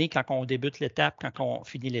scanner quand on débute l'étape, quand on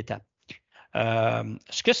finit l'étape.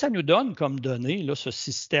 Ce que ça nous donne comme données, là, ce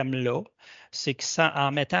système-là, c'est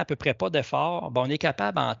qu'en mettant à peu près pas d'effort, ben, on est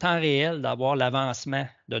capable en temps réel d'avoir l'avancement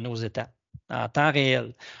de nos étapes. En temps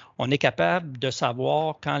réel. On est capable de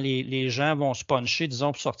savoir quand les gens vont se puncher,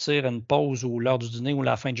 disons, pour sortir une pause ou l'heure du dîner ou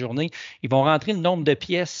la fin de journée, ils vont rentrer le nombre de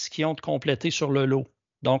pièces qu'ils ont complétées sur le lot.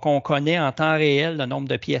 Donc, on connaît en temps réel le nombre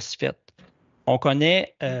de pièces faites. On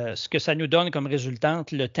connaît ce que ça nous donne comme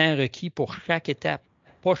résultante, le temps requis pour chaque étape.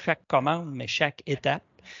 Pas chaque commande, mais chaque étape.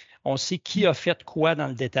 On sait qui a fait quoi dans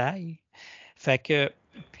le détail. Fait que,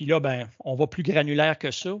 puis là, ben, on va plus granulaire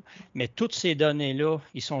que ça, mais toutes ces données-là,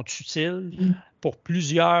 ils sont utiles pour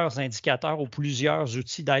plusieurs indicateurs ou plusieurs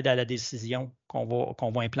outils d'aide à la décision qu'on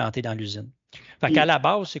va implanter dans l'usine. Fait qu'à la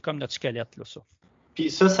base, c'est comme notre squelette, là, ça.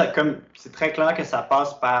 Puis ça, c'est très clair que ça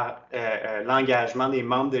passe par l'engagement des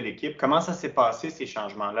membres de l'équipe. Comment ça s'est passé, ces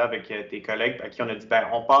changements-là, avec tes collègues à qui on a dit, ben,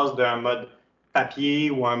 on passe d'un mode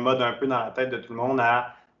papier ou un mode un peu dans la tête de tout le monde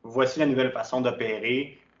à voici la nouvelle façon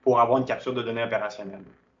d'opérer pour avoir une capture de données opérationnelles?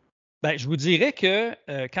 Bien, je vous dirais que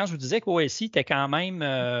quand je vous disais qu'OSI était quand même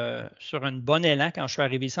sur un bon élan quand je suis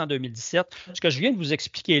arrivé ici en 2017, ce que je viens de vous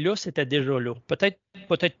expliquer là, c'était déjà là.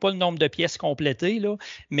 Peut-être pas le nombre de pièces complétées, là,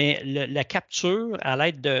 mais la capture à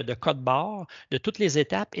l'aide de code-barres de toutes les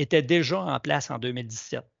étapes était déjà en place en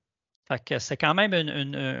 2017. Fait que c'est quand même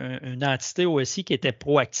une entité OSI qui était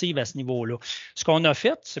proactive à ce niveau-là. Ce qu'on a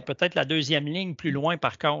fait, c'est peut-être la deuxième ligne plus loin,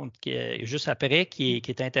 par contre, qui est juste après, qui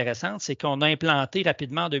est intéressante, c'est qu'on a implanté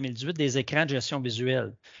rapidement en 2018 des écrans de gestion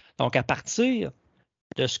visuelle. Donc, à partir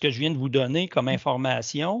de ce que je viens de vous donner comme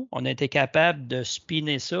information, on a été capable de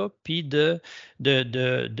spinner ça, puis de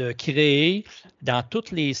créer dans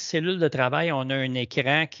toutes les cellules de travail, on a un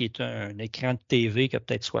écran qui est un écran de TV qui a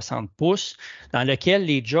peut-être 60 pouces, dans lequel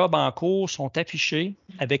les jobs en cours sont affichés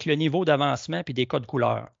avec le niveau d'avancement puis des codes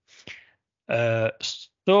couleurs.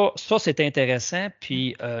 Ça, c'est intéressant,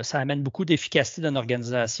 puis ça amène beaucoup d'efficacité dans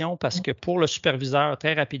l'organisation parce que pour le superviseur,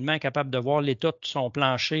 très rapidement, est capable de voir l'état de son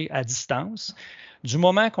plancher à distance. Du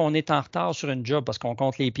moment qu'on est en retard sur une job, parce qu'on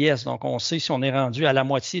compte les pièces, donc on sait si on est rendu à la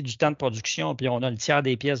moitié du temps de production, puis on a le tiers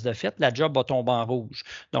des pièces de fait, la job va tomber en rouge.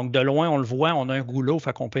 Donc, de loin, on le voit, on a un goulot,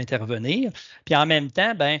 fait qu'on peut intervenir. Puis en même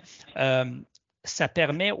temps, ça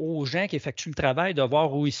permet aux gens qui effectuent le travail de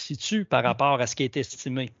voir où ils se situent par rapport à ce qui est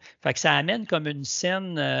estimé. Fait que ça amène comme une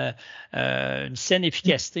saine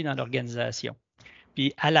efficacité dans l'organisation.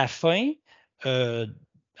 Puis à la fin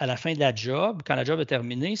de la job, quand la job est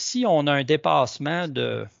terminée, si on a un dépassement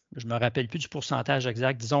je ne me rappelle plus du pourcentage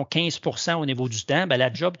exact, disons 15% au niveau du temps,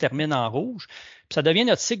 la job termine en rouge. Puis ça devient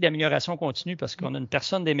notre cycle d'amélioration continue parce qu'on a une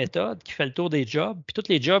personne des méthodes qui fait le tour des jobs, puis tous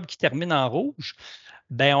les jobs qui terminent en rouge,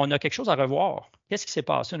 on a quelque chose à revoir. Qu'est-ce qui s'est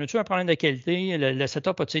passé? On a-tu un problème de qualité? Le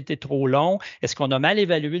setup a-t-il été trop long? Est-ce qu'on a mal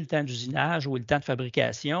évalué le temps d'usinage ou le temps de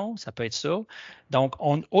fabrication? Ça peut être ça. Donc,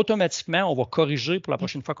 automatiquement, on va corriger pour la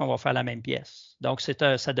prochaine fois qu'on va faire la même pièce. Donc,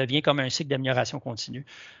 ça devient comme un cycle d'amélioration continue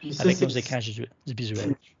avec nos écrans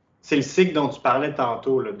visuels. C'est le cycle dont tu parlais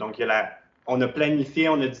tantôt, là. Donc, on a planifié,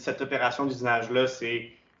 on a dit cette opération d'usinage-là,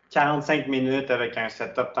 c'est 45 minutes avec un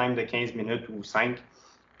setup time de 15 minutes ou 5.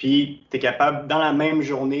 Puis, tu es capable, dans la même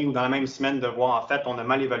journée ou dans la même semaine, de voir, en fait, on a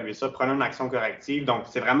mal évalué ça, prenons une action corrective. Donc,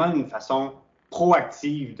 c'est vraiment une façon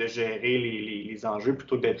proactive de gérer les enjeux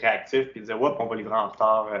plutôt que d'être réactif et de dire, on va livrer en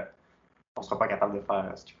retard, on ne sera pas capable de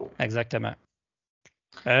faire ce qu'il faut. Exactement.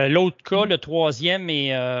 L'autre cas, le troisième,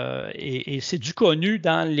 et c'est du connu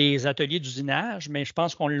dans les ateliers d'usinage, mais je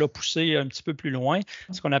pense qu'on l'a poussé un petit peu plus loin,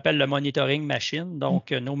 ce qu'on appelle le monitoring machine.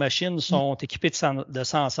 Donc, nos machines sont équipées de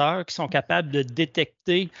senseurs qui sont capables de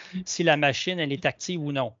détecter si la machine elle est active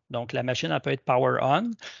ou non. Donc, la machine elle peut être power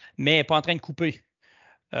on, mais elle n'est pas en train de couper.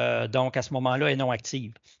 Donc, à ce moment-là, elle est non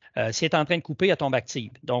active. Si elle est en train de couper, elle tombe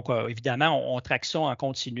active. Donc, évidemment, on traque ça en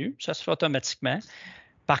continu. Ça se fait automatiquement.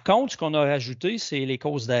 Par contre, ce qu'on a rajouté, c'est les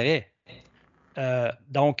causes d'arrêt.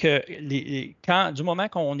 Donc, du moment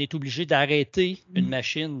qu'on est obligé d'arrêter une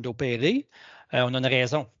machine d'opérer, on a une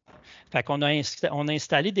raison. Fait qu'on on a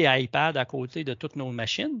installé des iPads à côté de toutes nos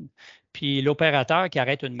machines, puis l'opérateur qui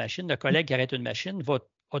arrête une machine, le collègue qui arrête une machine va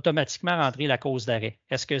automatiquement rentrer la cause d'arrêt.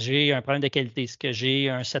 Est-ce que j'ai un problème de qualité? Est-ce que j'ai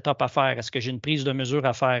un setup à faire? Est-ce que j'ai une prise de mesure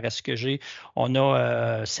à faire? On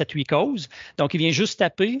a 7-8 causes. Donc, il vient juste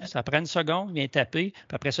taper, ça prend une seconde, il vient taper,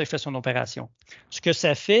 puis après ça, il fait son opération. Ce que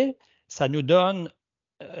ça fait, ça nous donne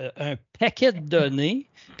un paquet de données.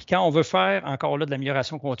 Puis quand on veut faire encore là de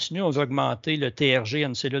l'amélioration continue, on veut augmenter le TRG à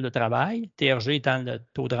une cellule de travail, TRG étant le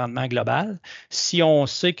taux de rendement global. Si on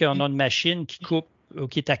sait qu'on a une machine qui coupe ou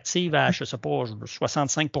qui est active à, je ne sais pas,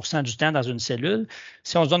 65% du temps dans une cellule,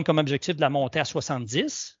 si on se donne comme objectif de la monter à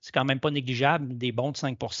 70, c'est quand même pas négligeable, des bons de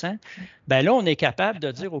 5%, là, on est capable de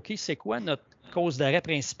dire, OK, c'est quoi notre cause d'arrêt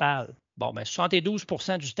principale?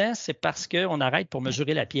 72% du temps, c'est parce qu'on arrête pour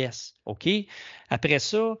mesurer la pièce. OK? Après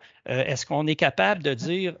ça, est-ce qu'on est capable de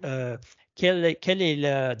dire quel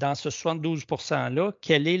est dans ce 72%-là,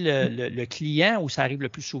 quel est le client où ça arrive le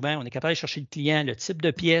plus souvent? On est capable de chercher le client, le type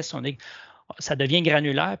de pièce, ça devient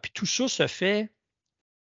granulaire, puis tout ça se fait,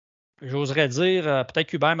 j'oserais dire, peut-être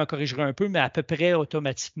qu'Hubert me corrigerait un peu, mais à peu près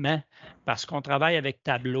automatiquement, parce qu'on travaille avec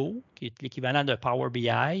Tableau, qui est l'équivalent de Power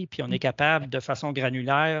BI, puis on est capable, de façon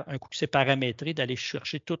granulaire, un coup que c'est paramétré, d'aller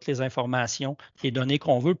chercher toutes les informations, les données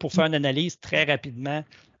qu'on veut pour faire une analyse très rapidement,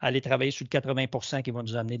 aller travailler sur le 80% qui va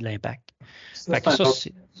nous amener de l'impact.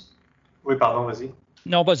 Oui, pardon, vas-y.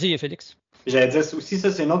 Non, vas-y, Félix. J'allais dire aussi,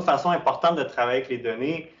 ça, c'est une autre façon importante de travailler avec les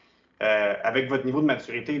données. Avec votre niveau de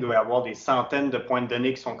maturité, il doit y avoir des centaines de points de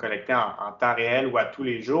données qui sont collectés en temps réel ou à tous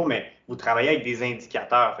les jours, mais vous travaillez avec des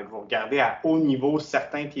indicateurs. Fait que vous regardez à haut niveau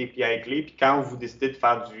certains KPI clés, puis quand vous décidez de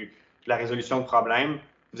faire de la résolution de problèmes,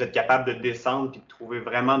 vous êtes capable de descendre et de trouver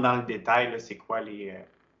vraiment dans le détail c'est quoi les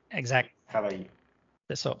travailler.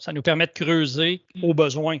 C'est ça. Ça nous permet de creuser au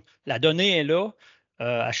besoin. La donnée est là.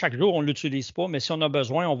 À chaque jour, on ne l'utilise pas, mais si on a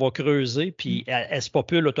besoin, on va creuser, puis elle se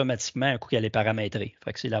popule automatiquement un coup qu'elle est paramétrée.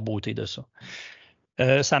 Fait que c'est la beauté de ça.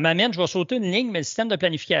 Ça m'amène, je vais sauter une ligne, mais le système de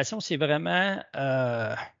planification, c'est vraiment,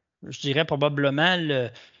 je dirais probablement,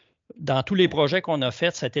 dans tous les projets qu'on a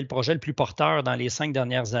faits, c'était le projet le plus porteur dans les 5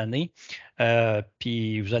 dernières années.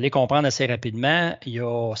 Puis vous allez comprendre assez rapidement, il y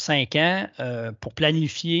a 5 ans, pour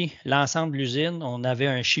planifier l'ensemble de l'usine, on avait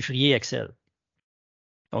un chiffrier Excel.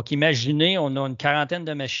 Donc, imaginez, on a une quarantaine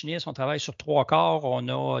de machinistes, on travaille sur 3/4.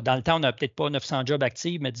 Dans le temps, on n'a peut-être pas 900 jobs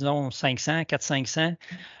actifs, mais disons 500, 400-500.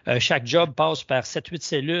 Chaque job passe par 7-8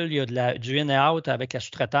 cellules. Il y a du in et out avec la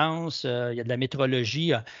sous-traitance, il y a de la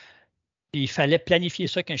métrologie. Il fallait planifier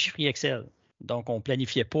ça avec un chiffrier Excel. Donc, on ne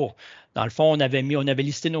planifiait pas. Dans le fond, on avait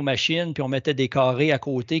listé nos machines, puis on mettait des carrés à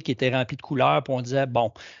côté qui étaient remplis de couleurs, puis on disait,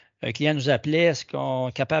 bon, un client nous appelait, est-ce qu'on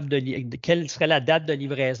est capable quelle serait la date de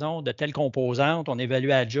livraison de telle composante? On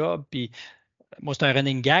évaluait la job, puis moi, c'est un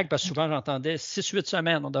running gag parce que souvent, j'entendais 6-8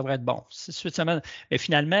 semaines, on devrait être bon. 6-8 semaines. Mais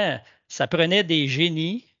finalement, ça prenait des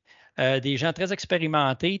génies, des gens très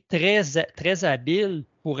expérimentés, très habiles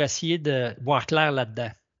pour essayer de voir clair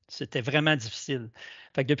là-dedans. C'était vraiment difficile.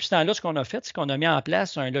 Fait que depuis ce temps-là, ce qu'on a fait, c'est qu'on a mis en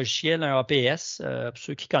place un logiciel, un APS. Pour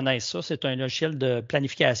ceux qui connaissent ça, c'est un logiciel de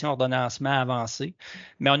planification ordonnancement avancé.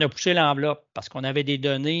 Mais on a poussé l'enveloppe parce qu'on avait des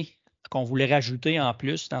données qu'on voulait rajouter en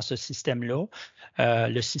plus dans ce système-là.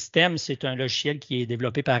 Le système, c'est un logiciel qui a été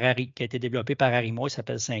développé par Arimo, il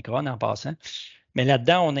s'appelle Synchrone en passant. Mais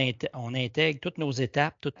là-dedans, on intègre toutes nos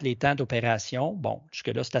étapes, tous les temps d'opération. Bon,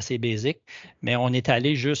 jusque-là, c'est assez basique, mais on est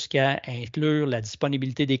allé jusqu'à inclure la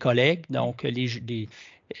disponibilité des collègues, donc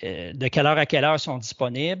de quelle heure à quelle heure sont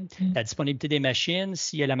disponibles, la disponibilité des machines.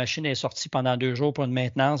 Si la machine est sortie pendant 2 jours pour une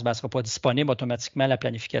maintenance, ben, elle ne sera pas disponible. Automatiquement, la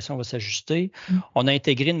planification va s'ajuster. On a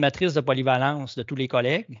intégré une matrice de polyvalence de tous les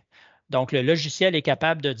collègues. Donc, le logiciel est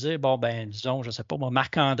capable de dire, bon, ben, disons, je ne sais pas, moi,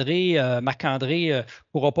 Marc-André ne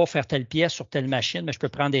pourra pas faire telle pièce sur telle machine, mais je peux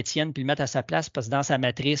prendre Étienne puis le mettre à sa place parce que dans sa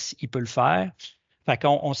matrice, il peut le faire. Fait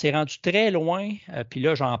qu'on s'est rendu très loin, puis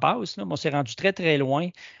là, j'en passe, là, mais on s'est rendu très, très loin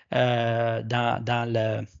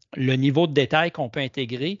dans le niveau de détail qu'on peut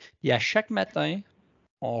intégrer. Et à chaque matin,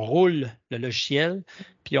 on roule le logiciel,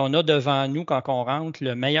 puis on a devant nous, quand on rentre,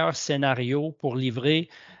 le meilleur scénario pour livrer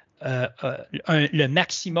le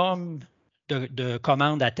maximum de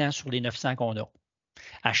commandes à temps sur les 900 qu'on a.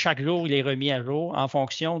 À chaque jour, il est remis à jour en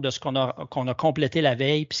fonction de ce qu'on a complété la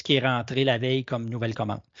veille puis ce qui est rentré la veille comme nouvelle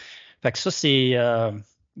commande. Fait que ça,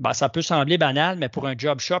 ça peut sembler banal, mais pour un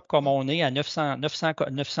job shop comme on est à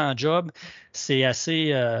 900 jobs, c'est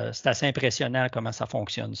assez impressionnant comment ça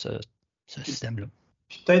fonctionne, ce système-là.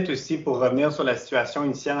 Puis peut-être aussi pour revenir sur la situation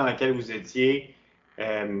initiale dans laquelle vous étiez,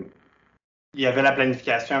 il y avait la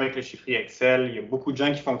planification avec le chiffrier Excel. Il y a beaucoup de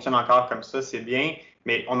gens qui fonctionnent encore comme ça, c'est bien.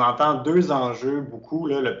 Mais on entend 2 enjeux beaucoup.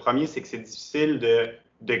 Là. Le premier, c'est que c'est difficile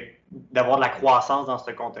d'avoir de la croissance dans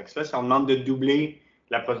ce contexte-là. Si on demande de doubler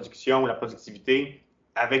la production ou la productivité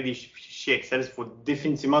avec des fichiers Excel, il faut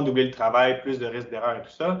définitivement doubler le travail, plus de risques d'erreur et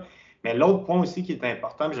tout ça. Mais l'autre point aussi qui est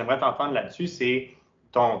important, j'aimerais t'entendre là-dessus, c'est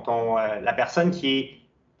la personne qui est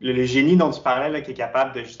le génie dont tu parlais, là, qui est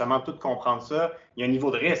capable de justement tout comprendre ça. Il y a un niveau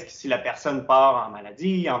de risque. Si la personne part en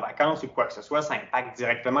maladie, en vacances ou quoi que ce soit, ça impacte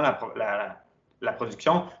directement la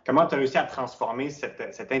production. Comment tu as réussi à transformer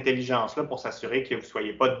cette intelligence-là pour s'assurer que vous ne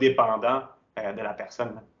soyez pas dépendant de la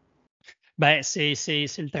personne? Bien, c'est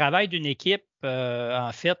le travail d'une équipe,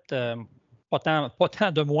 en fait, pas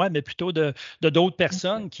tant de moi, mais plutôt de d'autres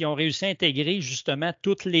personnes qui ont réussi à intégrer justement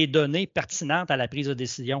toutes les données pertinentes à la prise de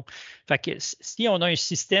décision. Fait que si on a un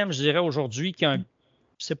système, je dirais aujourd'hui,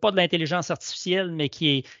 c'est pas de l'intelligence artificielle, mais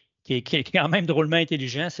qui est quand même drôlement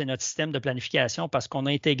intelligent, c'est notre système de planification parce qu'on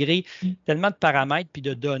a intégré tellement de paramètres puis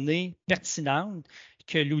de données pertinentes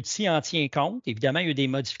que l'outil en tient compte. Évidemment, il y a eu des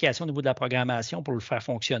modifications au niveau de la programmation pour le faire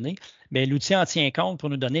fonctionner, mais l'outil en tient compte pour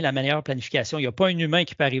nous donner la meilleure planification. Il n'y a pas un humain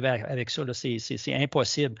qui peut arriver avec ça. C'est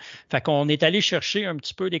impossible. Fait qu'on est allé chercher un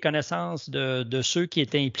petit peu des connaissances de ceux qui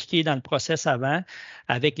étaient impliqués dans le process avant,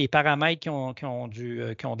 avec les paramètres qui ont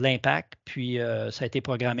de l'impact, puis ça a été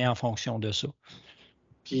programmé en fonction de ça.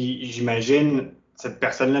 Puis j'imagine cette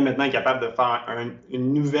personne-là maintenant est capable de faire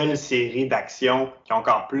une nouvelle série d'actions qui ont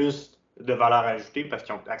encore plus de valeur ajoutée parce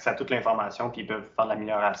qu'ils ont accès à toute l'information puis ils peuvent faire de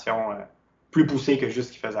l'amélioration plus poussée que juste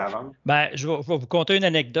ce qu'ils faisaient avant. Ben, je vais vous conter une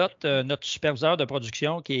anecdote. Notre superviseur de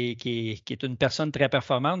production, qui est une personne très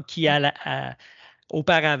performante, qui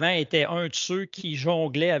auparavant était un de ceux qui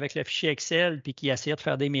jonglait avec le fichier Excel puis qui essayait de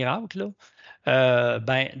faire des miracles, là.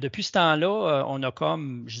 Depuis ce temps-là, on a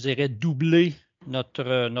comme, je dirais, doublé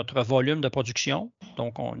notre volume de production.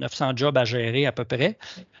 Donc, on a 900 jobs à gérer à peu près.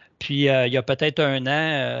 Puis, il y a peut-être 1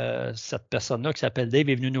 an, cette personne-là qui s'appelle Dave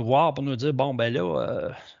est venue nous voir pour nous dire, bon, ben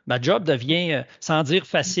là, ma job devient, sans dire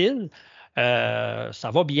facile,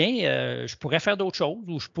 ça va bien, je pourrais faire d'autres choses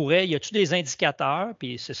ou y a-t-il des indicateurs,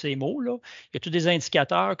 puis c'est ces mots-là, y a-t-il des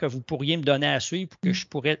indicateurs que vous pourriez me donner à suivre pour que je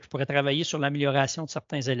pourrais travailler sur l'amélioration de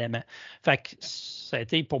certains éléments? Fait que ça a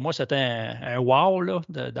été, pour moi, c'était un wow là,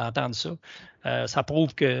 d'entendre ça. Ça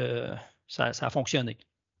prouve que ça a fonctionné.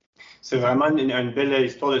 C'est vraiment une belle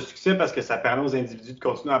histoire de succès parce que ça permet aux individus de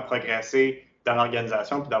continuer à progresser dans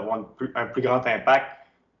l'organisation et d'avoir un plus grand impact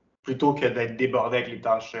plutôt que d'être débordé avec les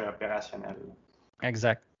tâches opérationnelles.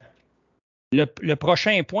 Exact. Le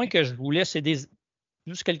prochain point que je voulais, c'est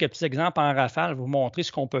juste quelques petits exemples en rafale, vous montrer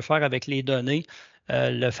ce qu'on peut faire avec les données.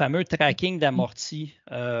 Le fameux tracking d'amorti.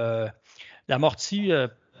 L'amorti,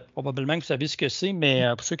 probablement que vous savez ce que c'est, mais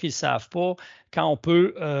pour ceux qui ne le savent pas, quand on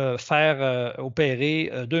peut faire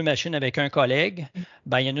opérer deux machines avec un collègue,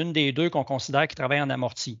 ben, il y en a une des deux qu'on considère qui travaille en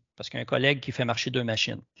amorti, parce qu'il y a un collègue qui fait marcher deux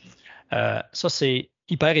machines. Ça, c'est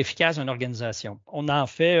hyper efficace dans une organisation. On en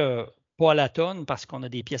fait pas à la tonne parce qu'on a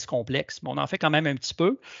des pièces complexes, mais on en fait quand même un petit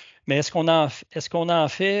peu. Mais est-ce qu'on en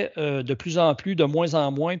fait de plus en plus, de moins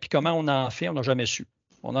en moins, puis comment on en fait, on n'a jamais su.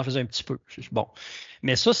 On en faisait un petit peu. Bon.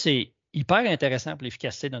 Mais ça, c'est hyper intéressant pour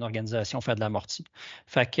l'efficacité d'une organisation, faire de l'amorti.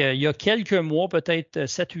 Fait qu'il y a quelques mois, peut-être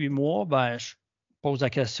 7-8 mois, ben, je pose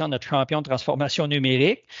la question à notre champion de transformation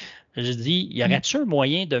numérique. Je dis, y aurait-il un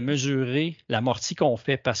moyen de mesurer l'amorti qu'on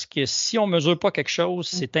fait? Parce que si on ne mesure pas quelque chose,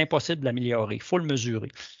 c'est impossible de l'améliorer. Il faut le mesurer.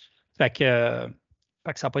 Fait que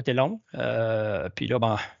ça n'a pas été long. Puis là,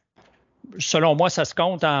 ben, selon moi, ça se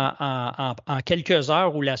compte en quelques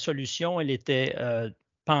heures où la solution, elle était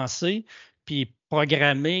pensée, puis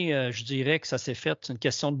programmée, je dirais que ça s'est fait, c'est une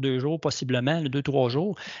question de 2 jours, possiblement, 2-3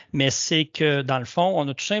 jours, mais c'est que dans le fond, on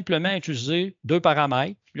a tout simplement utilisé 2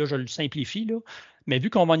 paramètres, là, je le simplifie, là, mais vu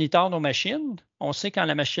qu'on monitore nos machines, on sait quand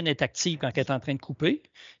la machine est active, quand elle est en train de couper,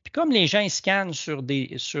 puis comme les gens scannent sur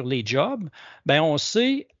les jobs, bien, on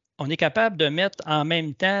est capable de mettre en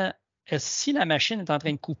même temps si la machine est en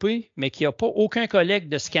train de couper, mais qu'il n'y a pas aucun collègue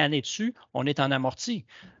de scanner dessus, on est en amorti.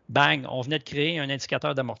 Bang, on venait de créer un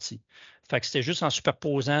indicateur d'amorti. Fait que c'était juste en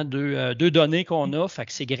superposant deux données qu'on a, fait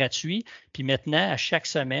que c'est gratuit. Puis maintenant, à chaque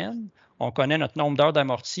semaine, on connaît notre nombre d'heures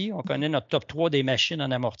d'amorti, on connaît notre top 3 des machines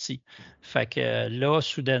en amorti. Fait que là,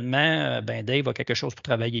 soudainement, ben Dave a quelque chose pour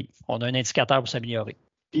travailler. On a un indicateur pour s'améliorer.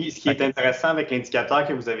 Puis, ce qui est intéressant avec l'indicateur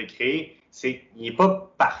que vous avez créé, c'est qu'il n'est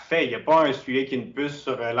pas parfait. Il n'y a pas un suivi qui une puce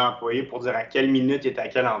sur l'employé pour dire à quelle minute il est à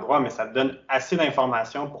quel endroit, mais ça te donne assez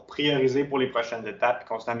d'informations pour prioriser pour les prochaines étapes et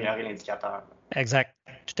continuer à améliorer l'indicateur. Exact,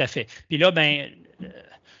 tout à fait. Puis là, ben,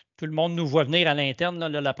 tout le monde nous voit venir à l'interne.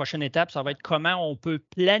 Là, la prochaine étape, ça va être comment on peut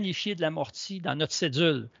planifier de l'amorti dans notre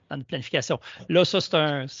cédule, dans notre planification. Là, ça,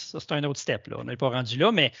 c'est un autre step. Là. On n'est pas rendu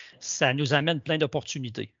là, mais ça nous amène plein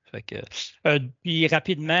d'opportunités. Fait que, puis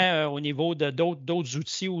rapidement, au niveau de d'autres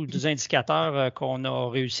outils ou des indicateurs qu'on a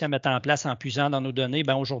réussi à mettre en place en puisant dans nos données,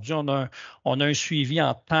 ben aujourd'hui, on a un suivi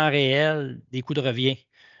en temps réel des coûts de revient.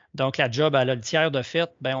 Donc, la job à le tiers de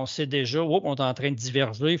fait, ben, on sait déjà, on est en train de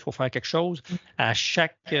diverger, il faut faire quelque chose. À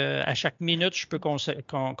chaque minute, je peux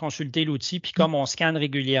consulter l'outil, puis comme on scanne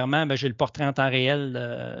régulièrement, ben, j'ai le portrait en temps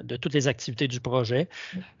réel de toutes les activités du projet.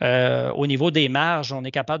 Au niveau des marges, on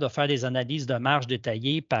est capable de faire des analyses de marges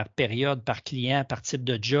détaillées par période, par client, par type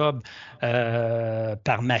de job,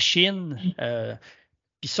 par machine.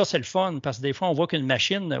 Puis ça, c'est le fun, parce que des fois, on voit qu'une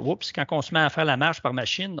machine, quand on se met à faire la marge par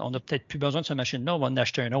machine, on n'a peut-être plus besoin de cette machine-là, on va en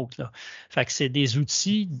acheter un autre. Là. Fait que c'est des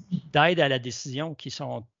outils d'aide à la décision qui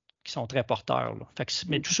sont très porteurs. Là. Fait que,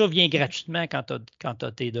 mais tout ça vient gratuitement quand tu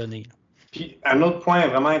as tes données. Là. Puis, un autre point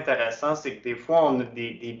vraiment intéressant, c'est que des fois, on a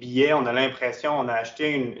des billets, on a l'impression, on a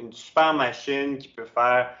acheté une super machine qui peut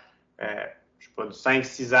faire, je sais pas, du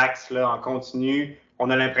 5-6 axes là, en continu. On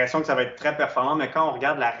a l'impression que ça va être très performant, mais quand on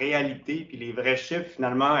regarde la réalité puis les vrais chiffres,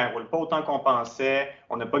 finalement, elle ne roule pas autant qu'on pensait.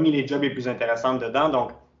 On n'a pas mis les jobs les plus intéressants dedans.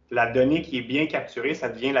 Donc, la donnée qui est bien capturée, ça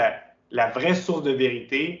devient la vraie source de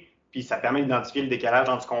vérité, puis ça permet d'identifier le décalage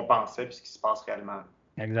entre ce qu'on pensait et ce qui se passe réellement.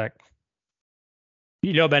 Exact.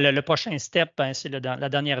 Puis là, ben, le prochain step, ben, c'est la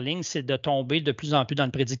dernière ligne, c'est de tomber de plus en plus dans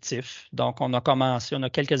le prédictif. Donc, on a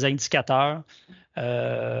quelques indicateurs.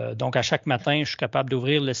 Donc, à chaque matin, je suis capable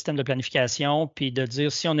d'ouvrir le système de planification puis de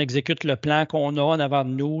dire si on exécute le plan qu'on a en avant de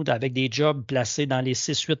nous avec des jobs placés dans les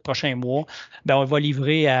 6-8 prochains mois, ben, on va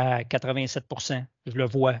livrer à 87 %. Je le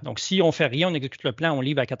vois. Donc, si on ne fait rien, on exécute le plan, on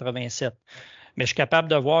livre à 87 %. Mais je suis capable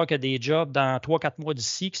de voir que des jobs dans 3-4 mois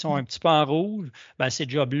d'ici qui sont un petit peu en rouge, ben ces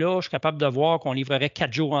jobs-là, je suis capable de voir qu'on livrerait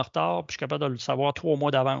 4 jours en retard, puis je suis capable de le savoir 3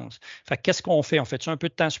 mois d'avance. Fait que qu'est-ce qu'on fait? On fait-tu un peu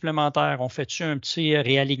de temps supplémentaire? On fait-tu un petit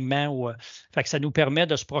réalignement? Fait que ça nous permet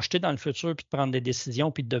de se projeter dans le futur, puis de prendre des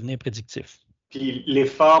décisions, puis de devenir prédictif. Puis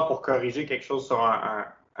l'effort pour corriger quelque chose sur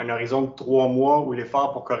un horizon de 3 mois ou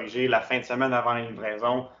l'effort pour corriger la fin de semaine avant la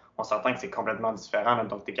livraison, on s'entend que c'est complètement différent. Là,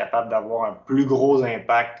 donc, tu es capable d'avoir un plus gros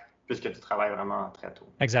impact puisque tu travailles vraiment très tôt.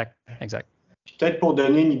 Exact. Puis peut-être pour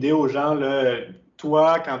donner une idée aux gens, là,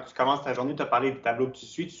 toi, quand tu commences ta journée, tu as parlé des tableaux que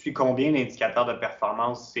tu suis combien d'indicateurs de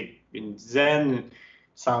performance? C'est une dizaine, une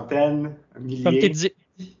centaine, un millier?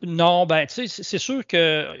 Non, ben, tu sais, c'est sûr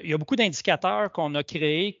qu'il y a beaucoup d'indicateurs qu'on a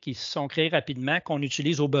créés, qui sont créés rapidement, qu'on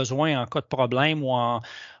utilise au besoin en cas de problème ou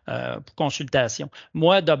pour consultation.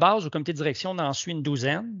 Moi, de base, au comité de direction, on en suit une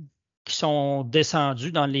douzaine qui sont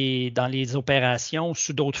descendus dans les opérations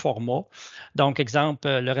sous d'autres formats. Donc, exemple,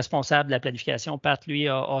 le responsable de la planification, Pat, lui,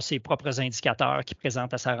 a ses propres indicateurs qu'il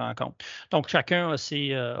présente à sa rencontre. Donc, chacun a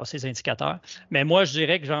ses indicateurs. Mais moi, je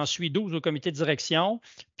dirais que j'en suis 12 au comité de direction.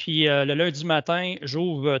 Puis le lundi matin,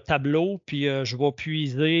 j'ouvre tableau, puis je vais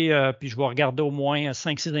puiser, puis je vais regarder au moins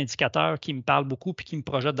 5-6 indicateurs qui me parlent beaucoup puis qui me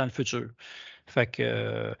projettent dans le futur. Fait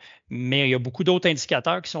que, mais il y a beaucoup d'autres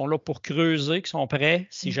indicateurs qui sont là pour creuser, qui sont prêts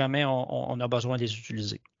si jamais on a besoin de les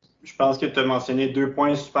utiliser. Je pense que tu as mentionné 2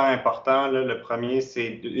 points super importants, là. Le premier,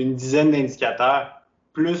 c'est une dizaine d'indicateurs.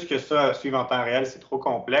 Plus que ça à suivre en temps réel, c'est trop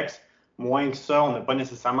complexe. Moins que ça, on n'a pas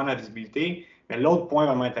nécessairement la visibilité. Mais l'autre point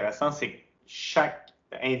vraiment intéressant, c'est que chaque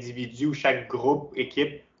individu ou chaque groupe,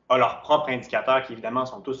 équipe, a leurs propres indicateurs qui, évidemment,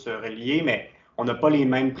 sont tous reliés, mais on n'a pas les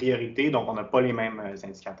mêmes priorités, donc on n'a pas les mêmes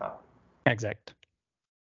indicateurs. Exact.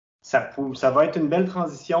 Ça va être une belle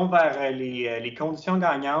transition vers les conditions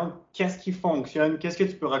gagnantes. Qu'est-ce qui fonctionne? Qu'est-ce que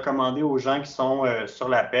tu peux recommander aux gens qui sont sur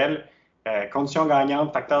l'appel? Conditions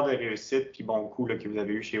gagnantes, facteurs de réussite, puis bon coup là, que vous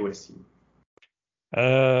avez eu chez OSI.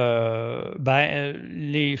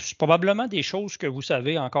 C'est probablement des choses que vous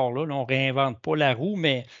savez encore là, on ne réinvente pas la roue,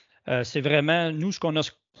 mais c'est vraiment, nous, ce qu'on a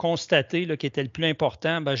constaté là, qui était le plus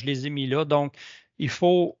important, je les ai mis là. Donc, il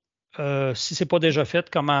faut, si ce n'est pas déjà fait,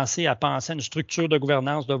 commencer à penser à une structure de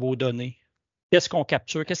gouvernance de vos données. Qu'est-ce qu'on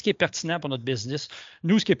capture? Qu'est-ce qui est pertinent pour notre business?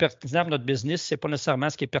 Nous, ce qui est pertinent pour notre business, ce n'est pas nécessairement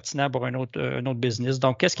ce qui est pertinent pour un autre business.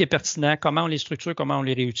 Donc, qu'est-ce qui est pertinent? Comment on les structure? Comment on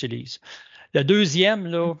les réutilise? Le deuxième,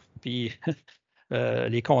 là, puis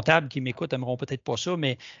les comptables qui m'écoutent n'aimeront peut-être pas ça,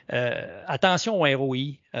 mais attention au ROI.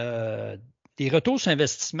 Des retours sur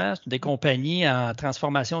investissement des compagnies en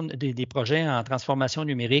transformation, des projets en transformation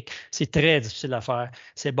numérique, c'est très difficile à faire.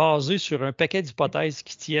 C'est basé sur un paquet d'hypothèses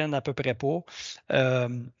qui tiennent à peu près pas.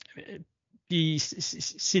 Puis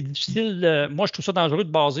c'est difficile. Moi, je trouve ça dangereux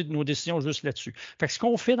de baser nos décisions juste là-dessus. Fait que ce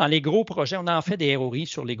qu'on fait dans les gros projets, on en fait des ROI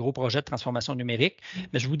sur les gros projets de transformation numérique,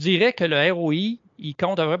 mais je vous dirais que le ROI, il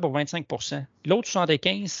compte à peu près pour 25 %. L'autre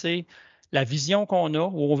 75 %, c'est la vision qu'on a,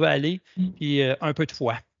 où on veut aller, puis un peu de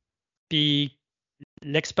foi. Puis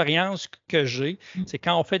l'expérience que j'ai, c'est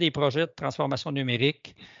quand on fait des projets de transformation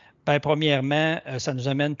numérique, premièrement, ça nous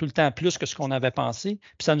amène tout le temps plus que ce qu'on avait pensé,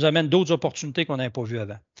 puis ça nous amène d'autres opportunités qu'on n'avait pas vues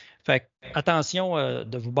avant. Fait attention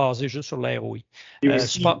de vous baser juste sur l'ROI. Et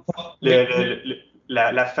aussi,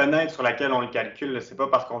 la fenêtre sur laquelle on le calcule, c'est pas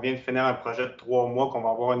parce qu'on vient de finir un projet de 3 mois qu'on va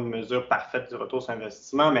avoir une mesure parfaite du retour sur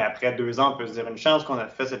investissement, mais après 2 ans, on peut se dire une chance qu'on a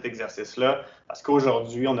fait cet exercice-là, parce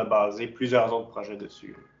qu'aujourd'hui, on a basé plusieurs autres projets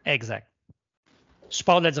dessus. Exact.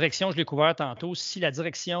 Support de la direction, je l'ai couvert tantôt. Si la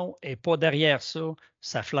direction n'est pas derrière ça,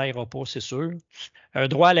 ça ne flairera pas, c'est sûr.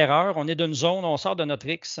 Droit à l'erreur, on est d'une zone, on sort de notre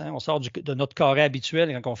X, on sort de notre carré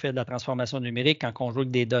habituel quand on fait de la transformation numérique, quand on joue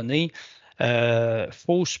avec des données.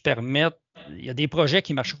 Faut se permettre, il y a des projets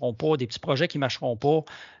qui ne marcheront pas, des petits projets qui ne marcheront pas,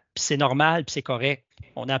 puis c'est normal, puis c'est correct.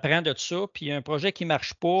 On apprend de ça, puis un projet qui ne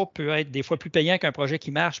marche pas peut être des fois plus payant qu'un projet qui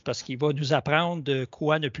marche parce qu'il va nous apprendre de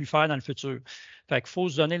quoi ne plus faire dans le futur. Fait qu'il faut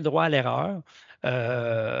se donner le droit à l'erreur.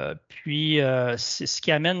 C'est ce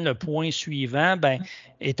qui amène le point suivant,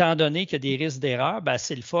 étant donné qu'il y a des risques d'erreur,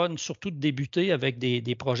 c'est le fun surtout de débuter avec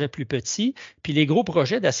des projets plus petits, puis les gros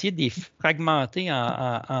projets, d'essayer de les fragmenter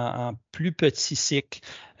en plus petits cycles.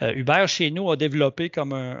 Hubert, chez nous, a développé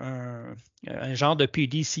comme un genre de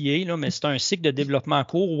PDCA, là, mais c'est un cycle de développement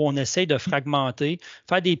court où on essaie de fragmenter,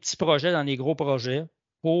 faire des petits projets dans les gros projets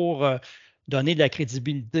pour donner de la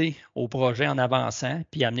crédibilité au projet en avançant,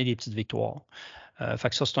 puis amener des petites victoires. Fait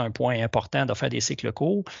que ça, c'est un point important de faire des cycles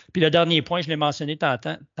courts. Puis le dernier point, je l'ai mentionné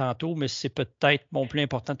tantôt, mais c'est peut-être mon plus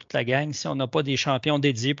important de toute la gang. Si on n'a pas des champions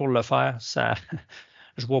dédiés pour le faire, ça,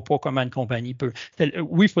 je ne vois pas comment une compagnie peut.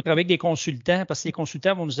 Oui, il faut travailler avec des consultants parce que les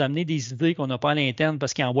consultants vont nous amener des idées qu'on n'a pas à l'interne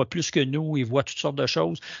parce qu'ils en voient plus que nous, ils voient toutes sortes de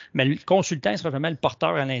choses. Mais le consultant sera vraiment le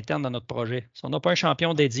porteur à l'interne dans notre projet. Si on n'a pas un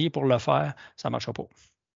champion dédié pour le faire, ça ne marchera pas.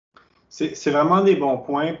 C'est vraiment des bons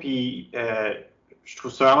points, puis je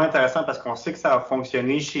trouve ça vraiment intéressant parce qu'on sait que ça a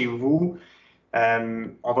fonctionné chez vous.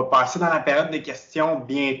 On va passer dans la période des questions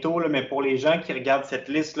bientôt, là, mais pour les gens qui regardent cette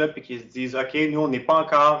liste-là et qui se disent OK, nous, on n'a pas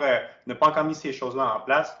encore mis ces choses-là en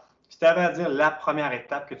place, si tu avais à dire la première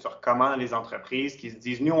étape que tu recommandes à les entreprises qui se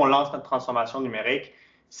disent nous, on lance notre transformation numérique,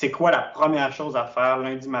 c'est quoi la première chose à faire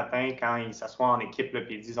lundi matin quand ils s'assoient en équipe et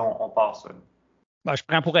ils disent on part ça? Ben, je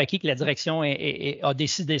prends pour acquis que la direction a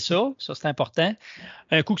décidé ça. Ça, c'est important.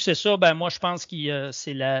 Un coup que c'est ça, ben moi, je pense que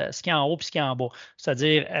c'est ce qui est en haut et ce qui est en bas.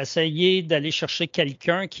 C'est-à-dire essayer d'aller chercher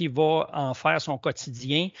quelqu'un qui va en faire son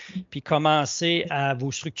quotidien, puis commencer à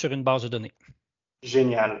vous structurer une base de données.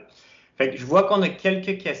 Génial. Fait que je vois qu'on a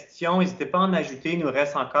quelques questions. N'hésitez pas à en ajouter. Il nous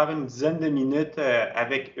reste encore une dizaine de minutes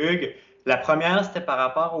avec Hugues. La première, c'était par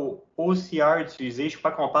rapport au OCR utilisé. Je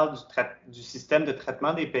crois qu'on parle du système de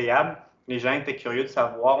traitement des payables. Les gens étaient curieux de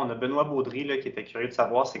savoir. On a Benoît Baudry là, qui était curieux de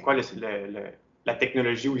savoir c'est quoi la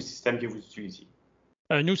technologie ou le système que vous utilisiez.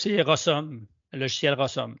 Nous, c'est Rossum, le logiciel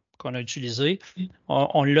Rossum qu'on a utilisé.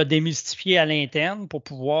 On l'a démystifié à l'interne pour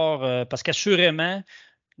pouvoir, parce qu'assurément,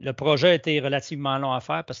 le projet a été relativement long à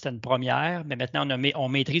faire parce que c'était une première, mais maintenant, on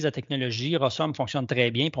maîtrise la technologie. Rossum fonctionne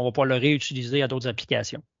très bien, puis on va pouvoir le réutiliser à d'autres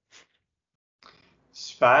applications.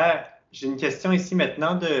 Super. J'ai une question ici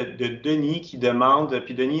maintenant de Denis qui demande,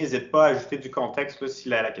 puis Denis, n'hésite pas à ajouter du contexte là, si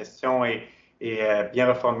la question est bien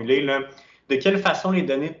reformulée. Là. De quelle façon les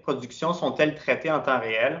données de production sont-elles traitées en temps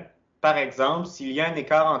réel? Par exemple, s'il y a un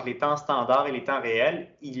écart entre les temps standards et les temps réels,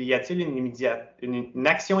 y a-t-il une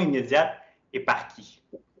action immédiate et par qui?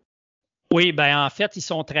 Oui, ben en fait, ils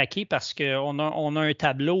sont traqués parce qu'on a un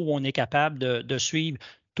tableau où on est capable de suivre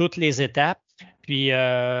toutes les étapes. Puis,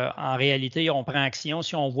 en réalité, on prend action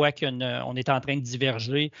si on voit qu'on est en train de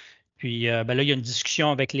diverger. Puis, ben là, il y a une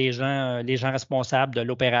discussion avec les gens responsables de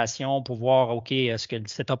l'opération pour voir, OK, est-ce que le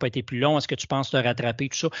setup a été plus long? Est-ce que tu penses te rattraper?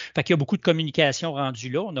 Tout ça. Fait qu'il y a beaucoup de communication rendue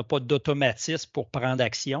là. On n'a pas d'automatisme pour prendre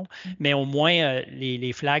action, mais au moins,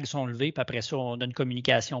 les flags sont levés. Puis après ça, on a une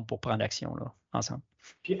communication pour prendre action là, ensemble.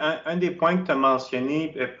 Puis un des points que tu as mentionné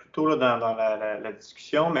plus tôt là, dans la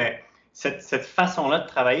discussion, mais cette façon-là de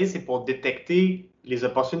travailler, c'est pour détecter les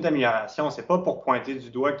opportunités d'amélioration. C'est pas pour pointer du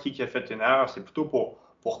doigt qui a fait une erreur, c'est plutôt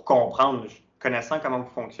pour comprendre, connaissant comment vous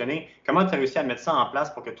fonctionnez. Comment tu as réussi à mettre ça en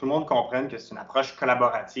place pour que tout le monde comprenne que c'est une approche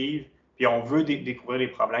collaborative, puis on veut découvrir les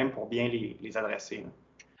problèmes pour bien les adresser.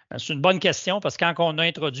 C'est une bonne question parce que quand on a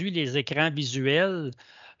introduit les écrans visuels,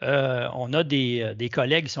 on a des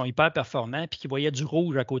collègues qui sont hyper performants puis qui voyaient du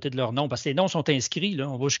rouge à côté de leur nom parce que les noms sont inscrits, là,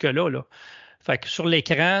 on va jusque-là. Là. Fait que sur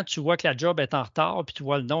l'écran, tu vois que la job est en retard, puis tu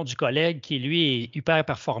vois le nom du collègue qui, lui, est hyper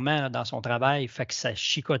performant dans son travail. Fait que ça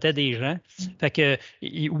chicotait des gens. Fait que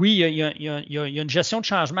oui, il y a une gestion de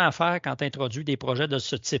changement à faire quand tu introduis des projets de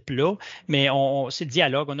ce type-là, mais c'est le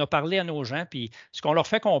dialogue. On a parlé à nos gens, puis ce qu'on leur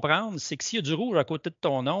fait comprendre, c'est que s'il y a du rouge à côté de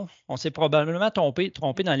ton nom, on s'est probablement trompé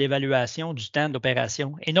dans l'évaluation du temps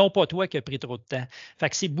d'opération, et non pas toi qui as pris trop de temps.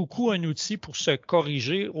 Fait que c'est beaucoup un outil pour se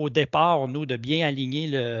corriger au départ, nous, de bien aligner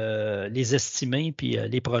les estimés puis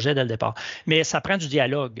les projets dès le départ. Mais ça prend du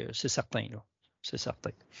dialogue, c'est certain. Là. C'est certain.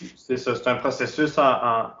 C'est ça, c'est un processus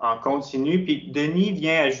en continu. Puis Denis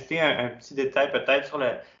vient ajouter un petit détail peut-être sur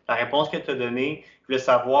la réponse que tu as donnée. Je voulais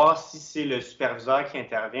savoir si c'est le superviseur qui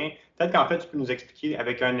intervient. Peut-être qu'en fait, tu peux nous expliquer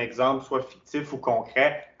avec un exemple, soit fictif ou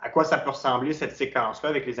concret, à quoi ça peut ressembler cette séquence-là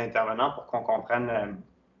avec les intervenants pour qu'on comprenne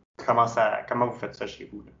comment vous faites ça chez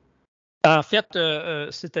vous. Là. En fait,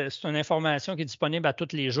 c'est une information qui est disponible à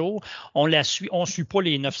tous les jours. On ne suit pas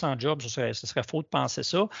les 900 jobs, ce serait faux de penser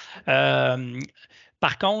ça.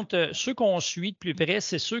 Par contre, ceux qu'on suit de plus près,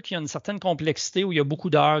 c'est ceux qui ont une certaine complexité, où il y a beaucoup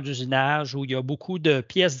d'heures d'usinage, où il y a beaucoup de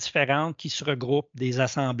pièces différentes qui se regroupent, des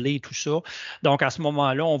assemblées, tout ça. Donc, à ce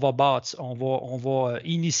moment-là, on va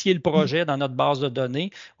initier le projet dans notre base de données.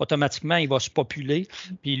 Automatiquement, il va se populer.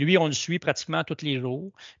 Puis lui, on le suit pratiquement tous les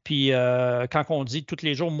jours. Puis quand on dit tous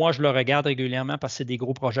les jours, moi, je le regarde régulièrement parce que c'est des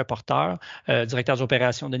gros projets porteurs. Directeur des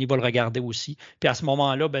opérations, Denis va le regarder aussi. Puis à ce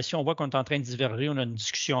moment-là, ben, si on voit qu'on est en train de diverger, on a une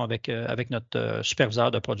discussion avec notre superviseur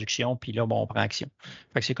de production, puis là, bon, on prend action.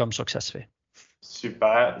 Fait que c'est comme ça que ça se fait.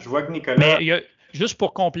 Super. Je vois que Nicolas. Mais juste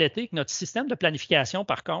pour compléter, notre système de planification,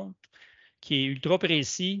 par contre, qui est ultra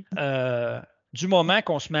précis, du moment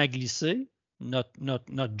qu'on se met à glisser,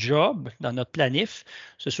 notre job dans notre planif,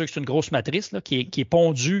 c'est sûr que c'est une grosse matrice là, qui est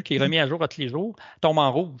pondue, qui est remise à jour à tous les jours, tombe en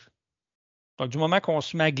rouge. Donc, du moment qu'on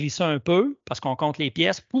se met à glisser un peu, parce qu'on compte les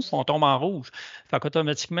pièces, pouf, on tombe en rouge. Fait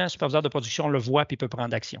qu'automatiquement, le superviseur de production le voit et peut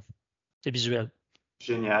prendre action. C'est visuel.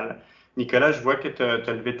 Génial. Nicolas, je vois que tu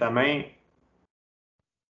as levé ta main.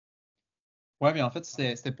 Oui, mais en fait,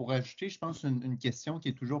 c'était pour ajouter, je pense, une question qui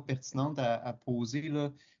est toujours pertinente à poser. Là.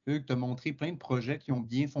 Hugues, tu as montré plein de projets qui ont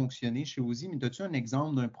bien fonctionné chez OSI, mais as-tu un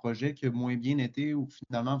exemple d'un projet qui a moins bien été ou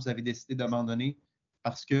finalement vous avez décidé d'abandonner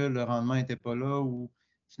parce que le rendement n'était pas là ou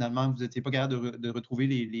finalement vous n'étiez pas capable de retrouver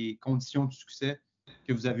les conditions de succès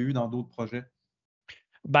que vous avez eues dans d'autres projets?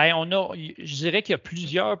 Bien, je dirais qu'il y a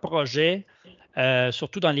plusieurs projets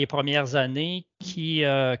surtout dans les premières années, qui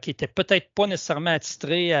étaient peut-être pas nécessairement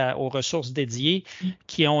attitrés aux ressources dédiées,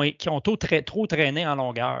 qui ont trop traîné en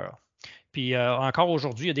longueur. Puis encore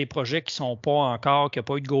aujourd'hui, il y a des projets qui n'ont pas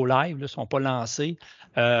eu de go live, ne sont pas lancés.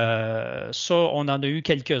 Ça, on en a eu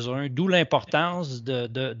quelques-uns, d'où l'importance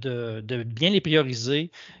de bien les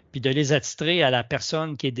prioriser puis de les attitrer à la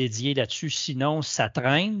personne qui est dédiée là-dessus. Sinon, ça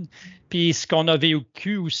traîne. Puis ce qu'on a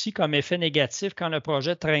vécu aussi comme effet négatif, quand le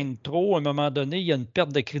projet traîne trop, à un moment donné, il y a une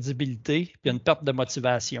perte de crédibilité puis il y a une perte de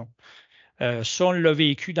motivation. Ça, on l'a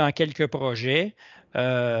vécu dans quelques projets.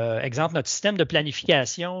 Exemple, notre système de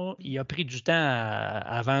planification, il a pris du temps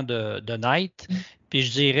avant de naître. Puis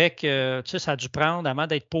je dirais que ça a dû prendre, avant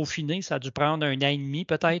d'être peaufiné, ça a dû prendre 1 an et demi,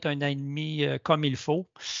 peut-être 1 an et demi comme il faut.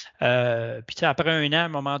 Puis après 1 an, à un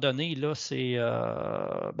moment donné, là,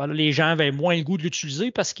 les gens avaient moins le goût de l'utiliser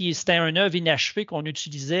parce que c'était un œuvre inachevée qu'on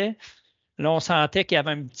utilisait. Là, on sentait qu'il y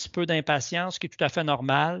avait un petit peu d'impatience, ce qui est tout à fait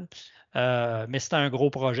normal. Mais c'était un gros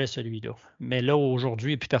projet, celui-là. Mais là,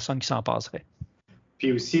 aujourd'hui, il n'y a plus personne qui s'en passerait.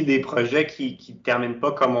 Puis aussi des projets qui ne terminent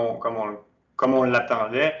pas comme on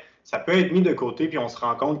l'attendait. Ça peut être mis de côté, puis on se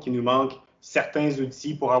rend compte qu'il nous manque certains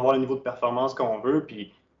outils pour avoir le niveau de performance qu'on veut.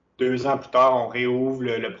 Puis 2 ans plus tard, on réouvre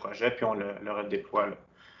le projet, puis on le redéploie.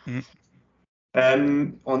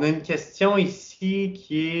 On a une question ici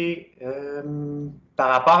qui est par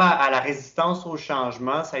rapport à la résistance au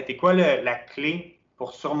changement. Ça a été quoi la clé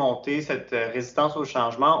pour surmonter cette résistance au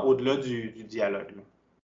changement au-delà du dialogue?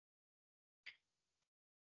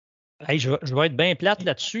 Hey, je vais être bien plate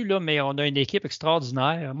là-dessus, là, mais on a une équipe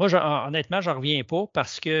extraordinaire. Moi, honnêtement, je n'en reviens pas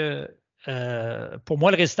parce que pour moi,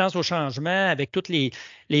 la résistance au changement, avec toutes les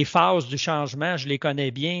phases du changement, je les connais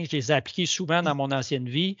bien, je les ai appliquées souvent dans mon ancienne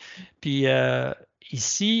vie. Puis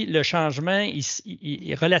ici, le changement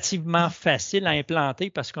il est relativement facile à implanter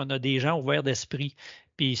parce qu'on a des gens ouverts d'esprit.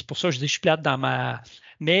 Puis c'est pour ça que je dis que je suis plate dans ma.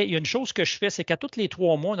 Mais il y a une chose que je fais, c'est qu'à tous les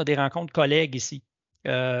 3 mois, on a des rencontres collègues ici.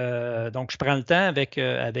 Donc, je prends le temps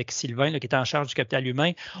avec Sylvain, là, qui est en charge du capital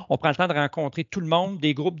humain. On prend le temps de rencontrer tout le monde,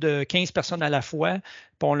 des groupes de 15 personnes à la fois,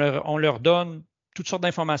 puis on leur donne toutes sortes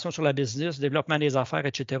d'informations sur la business, le développement des affaires,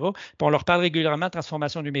 etc. Puis on leur parle régulièrement de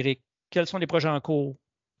transformation numérique. Quels sont les projets en cours?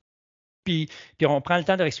 Puis on prend le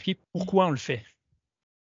temps de leur expliquer pourquoi on le fait.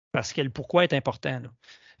 Parce que le pourquoi est important.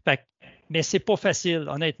 Mais c'est pas facile.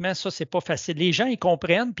 Honnêtement, ça, c'est pas facile. Les gens, ils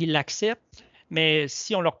comprennent puis ils l'acceptent. Mais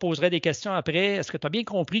si on leur poserait des questions après, est-ce que tu as bien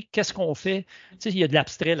compris qu'est-ce qu'on fait? Tu sais, il y a de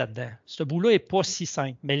l'abstrait là-dedans. Ce bout-là n'est pas si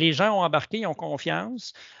simple. Mais les gens ont embarqué, ils ont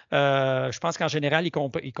confiance. Je pense qu'en général, ils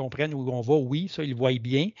comprennent où on va, oui, ça, ils le voient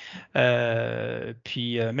bien. Mais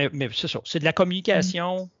c'est ça. C'est de la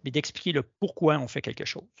communication, mais d'expliquer le pourquoi on fait quelque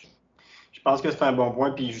chose. Je pense que c'est un bon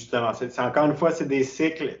point. Puis justement, c'est encore une fois, c'est des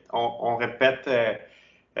cycles. On répète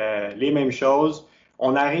les mêmes choses.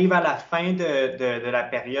 On arrive à la fin de la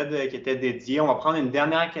période qui était dédiée. On va prendre une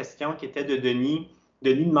dernière question qui était de Denis.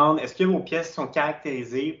 Denis demande, est-ce que vos pièces sont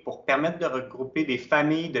caractérisées pour permettre de regrouper des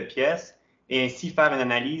familles de pièces et ainsi faire une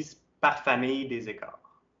analyse par famille des écarts?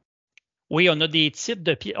 Oui, on a des types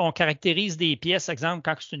de pièces. On caractérise des pièces, exemple,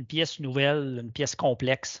 quand c'est une pièce nouvelle, une pièce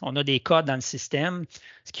complexe. On a des codes dans le système,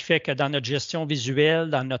 ce qui fait que dans notre gestion visuelle,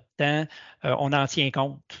 dans notre temps, on en tient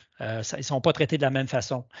compte. Ils ne sont pas traités de la même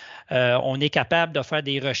façon. On est capable de faire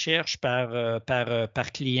des recherches par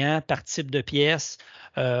client, par type de pièce,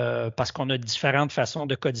 parce qu'on a différentes façons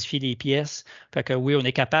de codifier les pièces. Fait que oui, on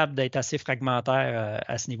est capable d'être assez fragmentaire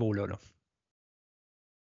à ce niveau-là.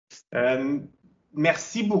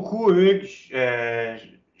 Merci beaucoup, Hugues. Je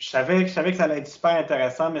savais que ça allait être super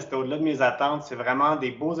intéressant, mais c'était au-delà de mes attentes. C'est vraiment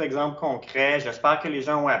des beaux exemples concrets. J'espère que les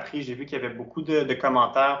gens ont appris. J'ai vu qu'il y avait beaucoup de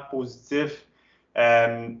commentaires positifs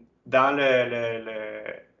dans le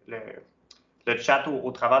chat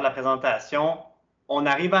au travers de la présentation. On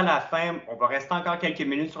arrive à la fin. On va rester encore quelques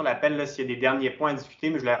minutes sur l'appel s'il y a des derniers points à discuter,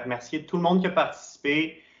 mais je voulais remercier tout le monde qui a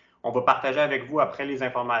participé. On va partager avec vous après les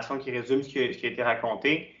informations qui résument ce qui a été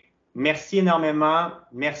raconté. Merci énormément.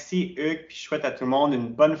 Merci Hugues. Puis je souhaite à tout le monde une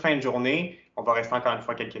bonne fin de journée. On va rester encore une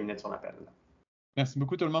fois quelques minutes sur l'appel. Merci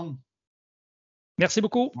beaucoup tout le monde. Merci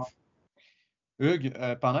beaucoup. Hugues,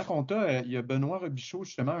 pendant qu'on t'a, il y a Benoît Robichaud,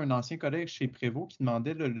 justement, un ancien collègue chez Prévost, qui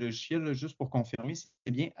demandait le logiciel, juste pour confirmer, c'est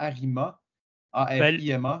bien Arima,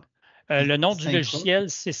 A-R-I-M-A. Le nom du Synchrone. logiciel,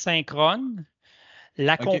 c'est Synchrone.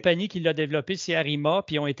 La compagnie qui l'a développé, c'est Arima,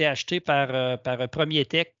 puis ils ont été achetés par Premier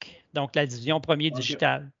Tech, donc la division Premier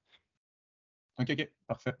Digital. OK,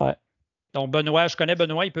 parfait. Ouais. Donc, Benoît, je connais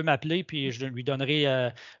Benoît, il peut m'appeler, puis je lui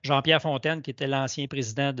donnerai Jean-Pierre Fontaine, qui était l'ancien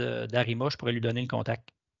président d'Arima, je pourrais lui donner le contact.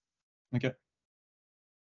 OK.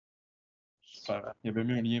 Super. Il y avait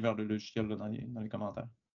mis un lien vers le logiciel là, dans les commentaires.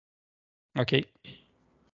 OK.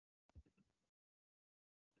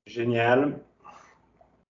 Génial.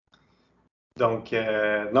 Donc,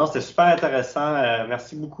 non, c'était super intéressant.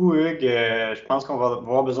 Merci beaucoup, Hugues. Je pense qu'on va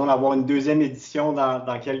avoir besoin d'avoir une deuxième édition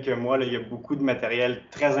dans quelques mois. Là. Il y a beaucoup de matériel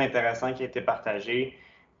très intéressant qui a été partagé.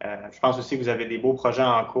 Je pense aussi que vous avez des beaux projets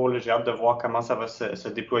en cours. J'ai hâte de voir comment ça va se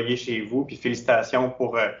déployer chez vous. Puis félicitations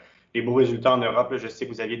pour les beaux résultats en Europe. Là. Je sais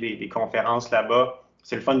que vous aviez des conférences là-bas.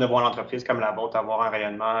 C'est le fun de voir l'entreprise comme la vôtre avoir un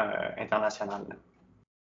rayonnement international.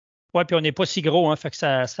 Oui, puis on n'est pas si gros, hein, fait que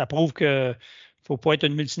ça prouve qu'il ne faut pas être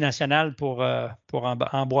une multinationale pour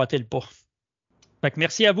emboîter le pas. Fait que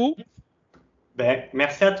merci à vous. Ben,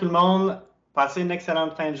 merci à tout le monde. Passez une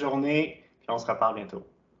excellente fin de journée. Puis on se reparle bientôt.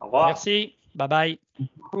 Au revoir. Merci. Bye bye.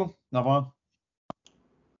 Au revoir.